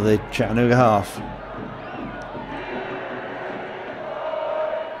kick into the Chattanooga half.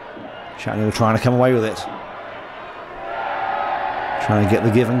 Chattanooga trying to come away with it. Trying to get the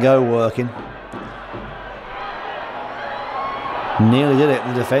give and go working. Nearly did it.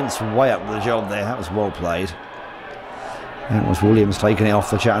 The defence way up with the job there. That was well played. That was Williams taking it off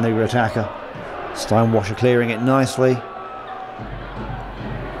the Chattanooga attacker. Steinwasher clearing it nicely.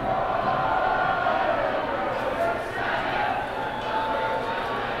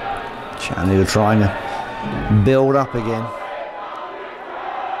 Chattanooga trying to build up again.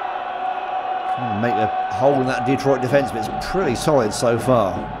 Trying to make a hole in that Detroit defence, but it's pretty solid so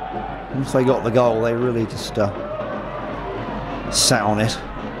far. Once they got the goal, they really just sat on it.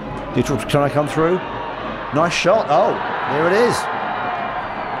 Detroit trying to come through. Nice shot. Oh, there it is.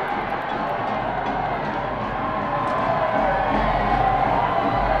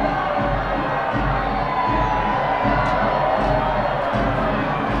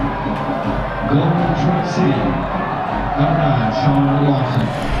 Goal Detroit City. Number 9, Sean Lawson.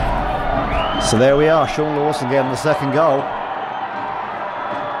 So there we are. Sean Lawson getting the second goal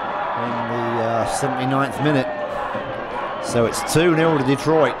in the 79th minute. So it's 2-0 to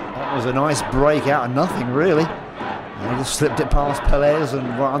Detroit. That was a nice break out of nothing, really. They just slipped it past Pelez and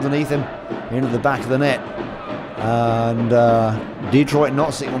right underneath him into the back of the net. And Detroit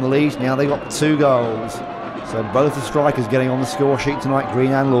not sitting on the lead. Now they got 2 goals. So both the strikers getting on the score sheet tonight,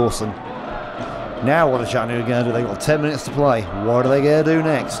 Green and Lawson. Now what are Chattanooga going to do? They've got 10 minutes to play. What are they going to do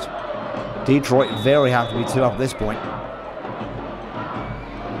next? Detroit very happy to be 2 up at this point.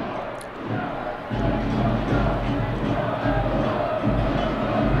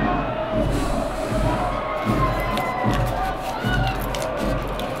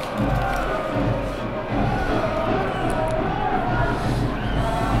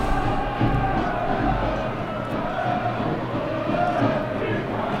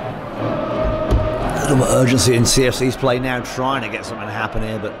 A little more urgency in CFC's play now, trying to get something to happen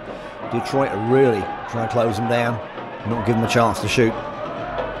here, but Detroit are really trying to close them down, not give them a chance to shoot.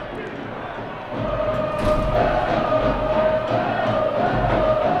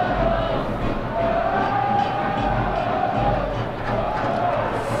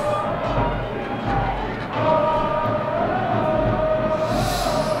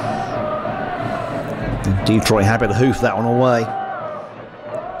 And Detroit happy to hoof that one away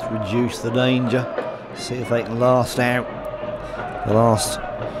to reduce the danger. See if they can last out the last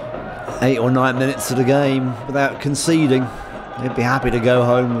 8 or 9 minutes of the game without conceding. They'd be happy to go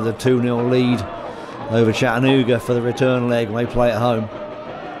home with a 2-0 lead over Chattanooga for the return leg when they play at home.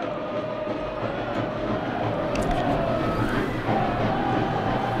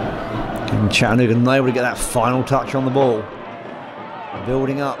 And Chattanooga unable to get that final touch on the ball.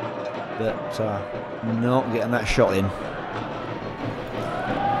 Building up, but not getting that shot in.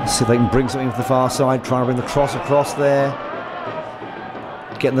 Let's see if they can bring something from the far side, trying to bring the cross across there.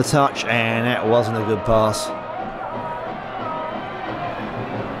 Getting the touch, and that wasn't a good pass.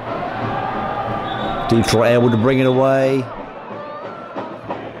 Detroit able to bring it away.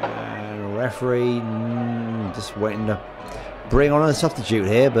 And referee just waiting to bring on a substitute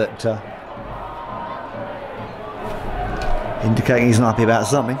here, but indicating he's not happy about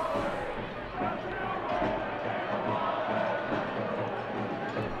something.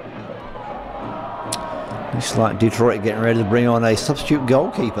 Looks like Detroit getting ready to bring on a substitute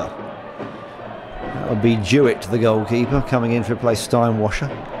goalkeeper. That would be Jewett, the goalkeeper, coming in to replace Steinwasher.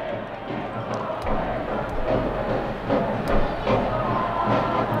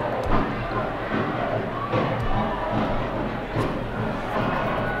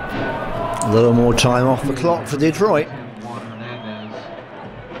 A little more time off the clock for Detroit.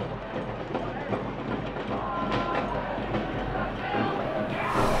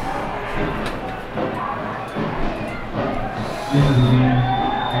 into the game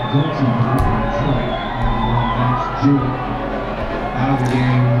at goalkeeper for Detroit, and Max Jewett out of the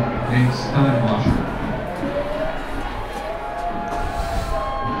game, Nate Steinwasser.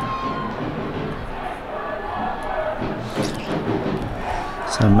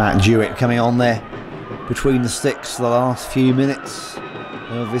 So Matt Jewett coming on there between the sticks for the last few minutes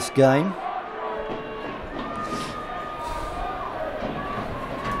of this game.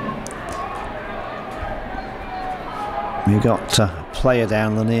 We've got a player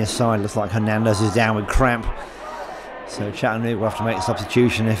down the near side. Looks like Hernandez is down with cramp. So Chattanooga will have to make a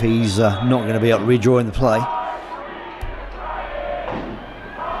substitution if he's not going to be able to rejoin the play.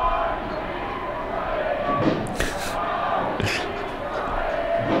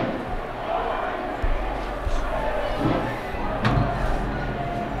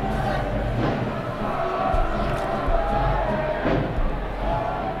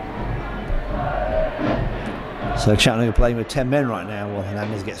 So Chattanooga playing with 10 men right now while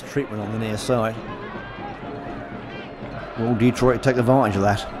Hernandez gets treatment on the near side. Will Detroit take advantage of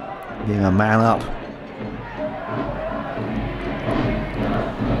that? Being a man up.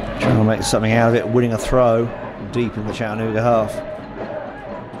 Trying to make something out of it, winning a throw deep in the Chattanooga half.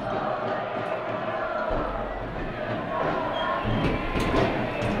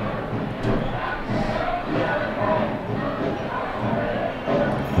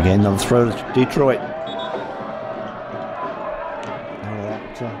 Again, another throw to Detroit.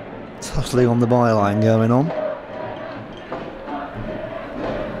 Tussling on the byline going on.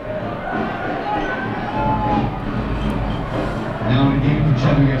 Now in the game for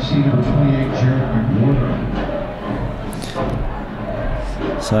Chattanooga FC, number 28, Jared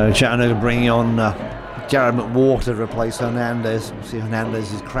McWhorter. So Chattanooga bringing on Jared McWhorter to replace Hernandez. See,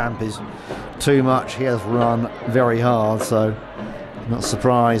 Hernandez's cramp is too much. He has run very hard, so not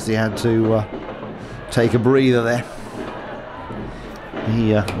surprised he had to take a breather there.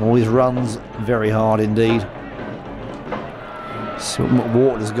 He always runs very hard indeed. So what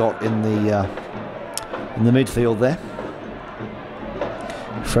McWhorter's got in the midfield there.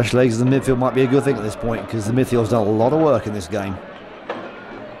 Fresh legs in the midfield might be a good thing at this point because the midfield's done a lot of work in this game.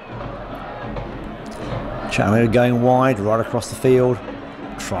 Chattanooga going wide, right across the field,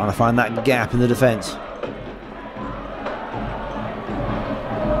 trying to find that gap in the defence.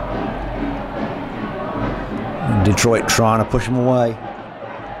 And Detroit trying to push him away.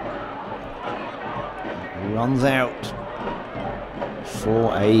 Runs out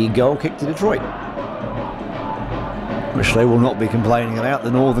for a goal kick to Detroit, which they will not be complaining about.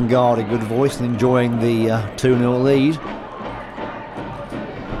 The Northern Guard in good voice and enjoying the 2-0 lead.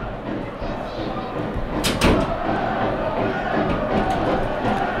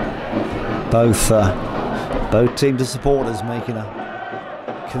 Both teams of supporters making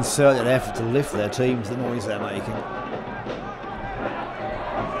a concerted effort to lift their teams, the noise they're making.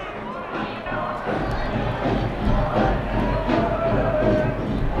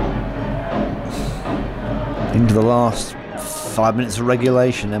 Into the last 5 minutes of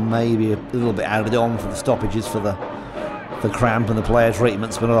regulation, and maybe a little bit added on for the stoppages for the cramp and the player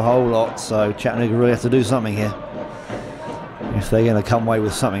treatments, but not a whole lot. So Chattanooga really have to do something here if they're going to come away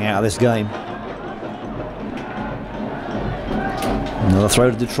with something out of this game. Another throw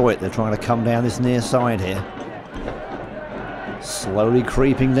to Detroit. They're trying to come down this near side here, slowly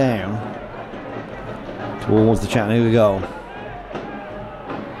creeping down towards the Chattanooga goal.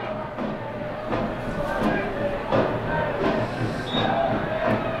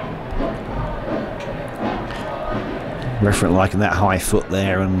 Referent liking that high foot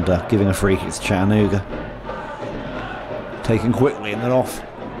there and giving a free kick to Chattanooga. Taken quickly and then off.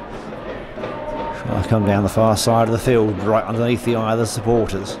 Trying to come down the far side of the field, right underneath the eye of the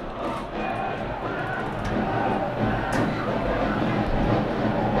supporters.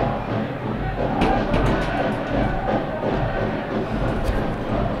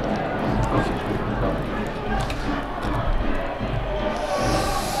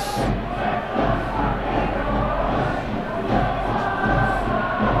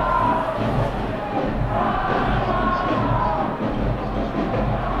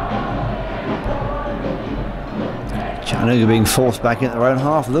 Chattanooga being forced back into their own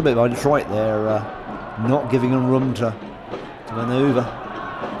half a little bit by Detroit. They're not giving them room to manoeuvre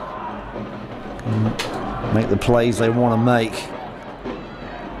and make the plays they want to make.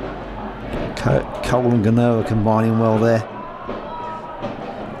 Cole and Ganoa combining well there.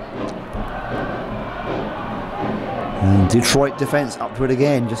 And Detroit defence up to it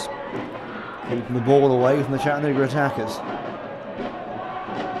again, just keeping the ball away from the Chattanooga attackers.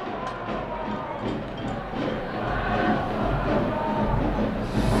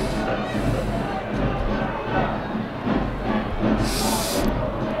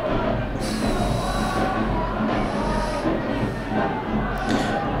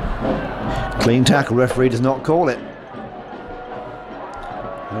 Clean tackle, referee does not call it.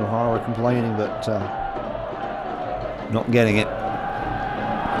 O'Hara complaining, but not getting it.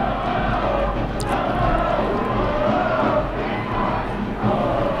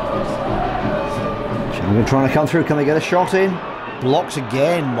 Chattanooga trying to come through, can they get a shot in? Blocked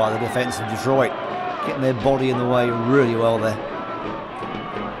again by the defence of Detroit. Getting their body in the way really well there.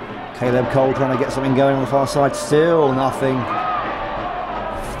 Caleb Cole trying to get something going on the far side, still nothing.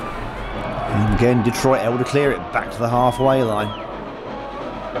 And again, Detroit able to clear it back to the halfway line.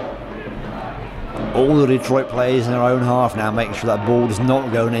 All the Detroit players in their own half now, making sure that ball does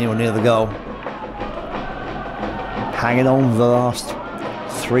not go anywhere near the goal. Hanging on for the last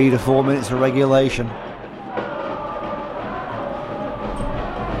 3 to 4 minutes of regulation.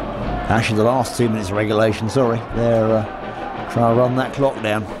 Actually, the last 2 minutes of regulation, sorry. They're trying to run that clock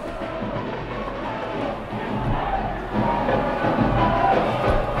down.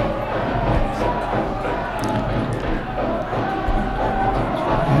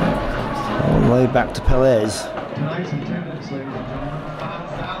 All the way back to Pelez. Tonight's attendance, ladies and gentlemen,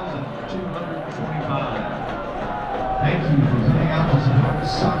 5,225. Thank you for coming out to support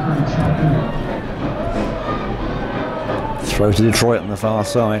soccer in Chattanooga. Throw to Detroit on the far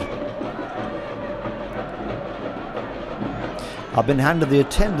side. I've been handed the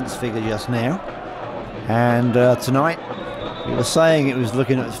attendance figure just now, and tonight we were saying it was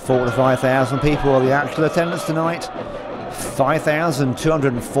looking at 4,000 to 5,000 people. The actual attendance tonight,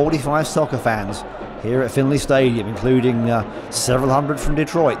 5,245 soccer fans here at Finley Stadium, including several hundred from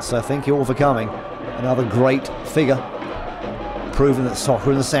Detroit. So thank you all for coming. Another great figure, proving that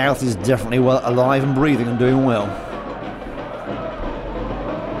soccer in the South is definitely alive and breathing and doing well.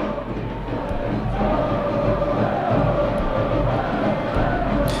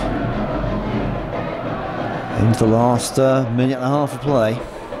 Into the last minute and a half of play.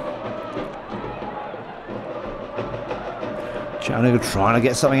 Chattanooga trying to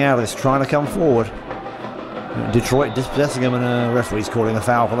get something out of this, trying to come forward. Detroit dispossessing him, and a referee's calling a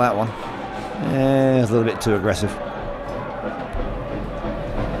foul for that one. Yeah, it's a little bit too aggressive.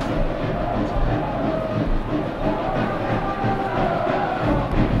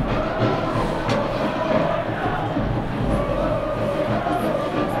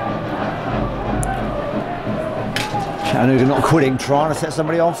 Chattanooga not quitting, trying to set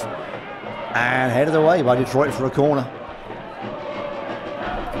somebody off, and headed away by Detroit for a corner.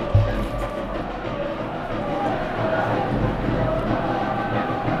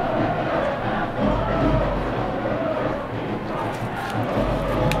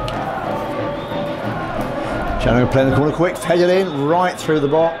 Chattanooga playing the corner quick, headed in, right through the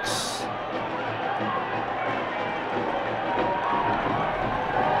box.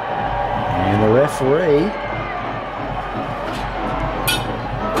 And the referee,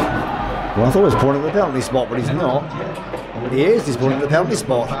 well, I thought he was pointing at the penalty spot, but he's not. He is, he's pointing at the penalty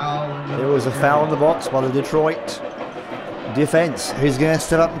spot. There was a foul in the box by the Detroit defence, who's going to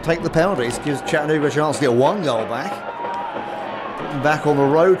step up and take the penalty. This gives Chattanooga a chance to get one goal back. Put them back on the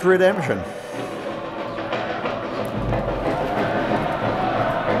road to redemption.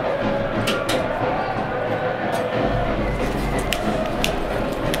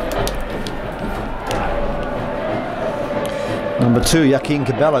 Number 2, Joaquin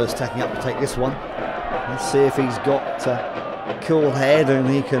Cabello's taking up to take this one. Let's see if he's got a cool head and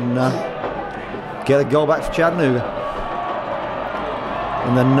he can get a goal back for Chattanooga.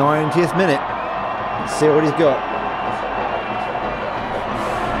 In the 90th minute. Let's see what he's got.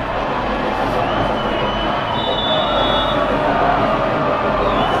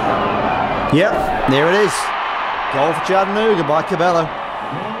 Yep, there it is. Goal for Chattanooga by Cabello.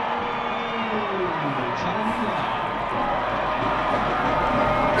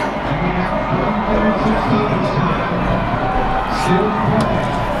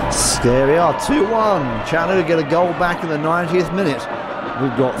 There we are, 2-1. Chattanooga get a goal back in the 90th minute.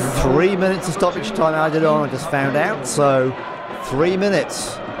 We've got 3 minutes of stoppage time added on, I just found out, so 3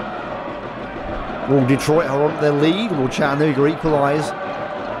 minutes. Will Detroit hold on to their lead? Will Chattanooga equalise?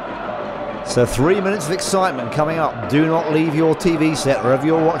 So 3 minutes of excitement coming up. Do not leave your TV set wherever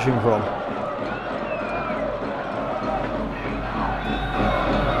you're watching from.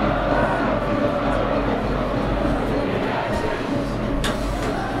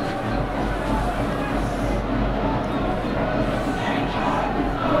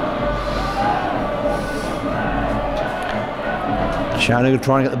 Chattanooga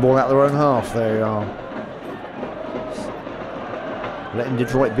trying to get the ball out of their own half. They are letting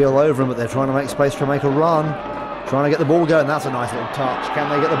Detroit be all over them, but they're trying to make space to make a run. Trying to get the ball going. That's a nice little touch. Can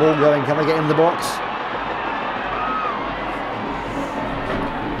they get the ball going? Can they get in the box?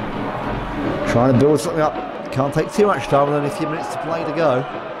 Trying to build something up. Can't take too much time, only a few minutes to play to go.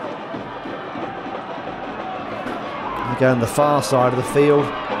 They go on the far side of the field.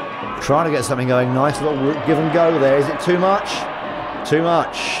 Trying to get something going. Nice little give and go there. Is it too much? Too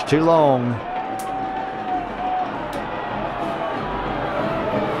much. Too long.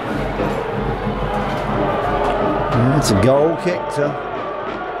 And it's a goal kick to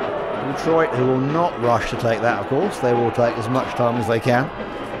Detroit, who will not rush to take that, of course. They will take as much time as they can.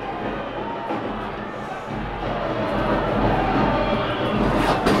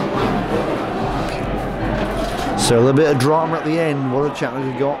 So a little bit of drama at the end. What have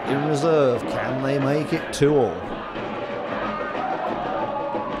Chattanooga got in reserve? Can they make it 2-all?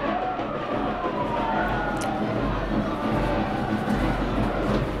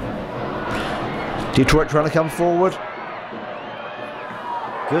 Detroit trying to come forward.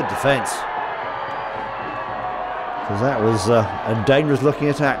 Good defence. Because that was a dangerous looking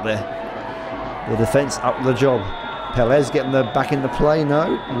attack there. The defence up to the job. Pelez getting back into play.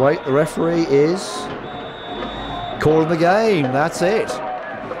 No, wait, the referee is calling the game. That's it.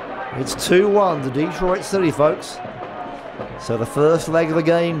 It's 2-1 to Detroit City, folks. So the first leg of the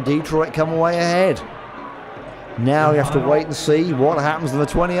game, Detroit come away ahead. Now you have to wait and see what happens on the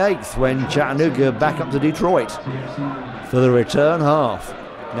 28th when Chattanooga back up to Detroit for the return half.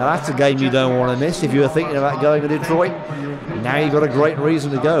 Now that's a game you don't want to miss if you were thinking about going to Detroit. Now you've got a great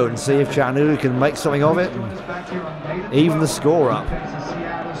reason to go and see if Chattanooga can make something of it and even the score up.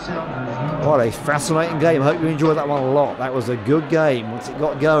 What a fascinating game. I hope you enjoyed that one a lot. That was a good game. Once it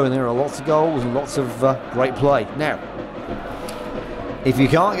got going, there are lots of goals and lots of great play. Now, if you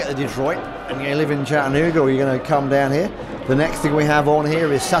can't get to Detroit and you live in Chattanooga or you're going to come down here, the next thing we have on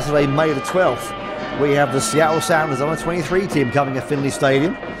here is Saturday, May the 12th. We have the Seattle Sounders under-23 team coming to Finley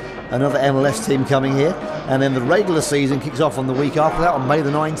Stadium. Another MLS team coming here. And then the regular season kicks off on the week after that on May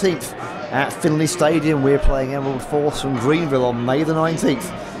the 19th. At Finley Stadium, we're playing Emerald Force from Greenville on May the 19th.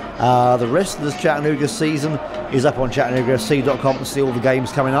 The rest of the Chattanooga season is up on ChattanoogaFC.com to see all the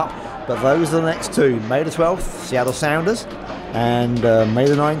games coming up. But those are the next two. May the 12th, Seattle Sounders. And May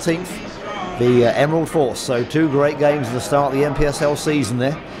the 19th, the Emerald Force. So two great games at the start of the NPSL season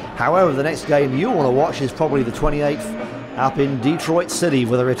there. However, the next game you want to watch is probably the 28th up in Detroit City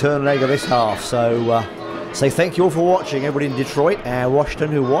with a return leg of this half. So say thank you all for watching, everybody in Detroit and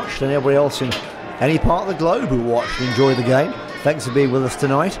Washington who watched, and everybody else in any part of the globe who watched and enjoyed the game. Thanks for being with us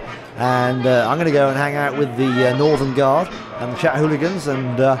tonight. And I'm going to go and hang out with the Northern Guard and the Chat-Hooligans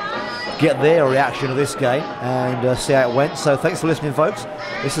and get their reaction to this game and see how it went. So thanks for listening, folks.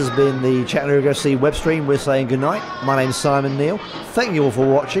 This has been the Chattanooga FC web stream. We're saying good night. My name's Simon Neal. Thank you all for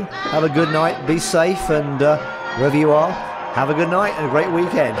watching. Have a good night. Be safe, and wherever you are, have a good night and a great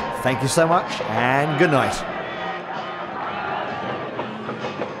weekend. Thank you so much, and good night.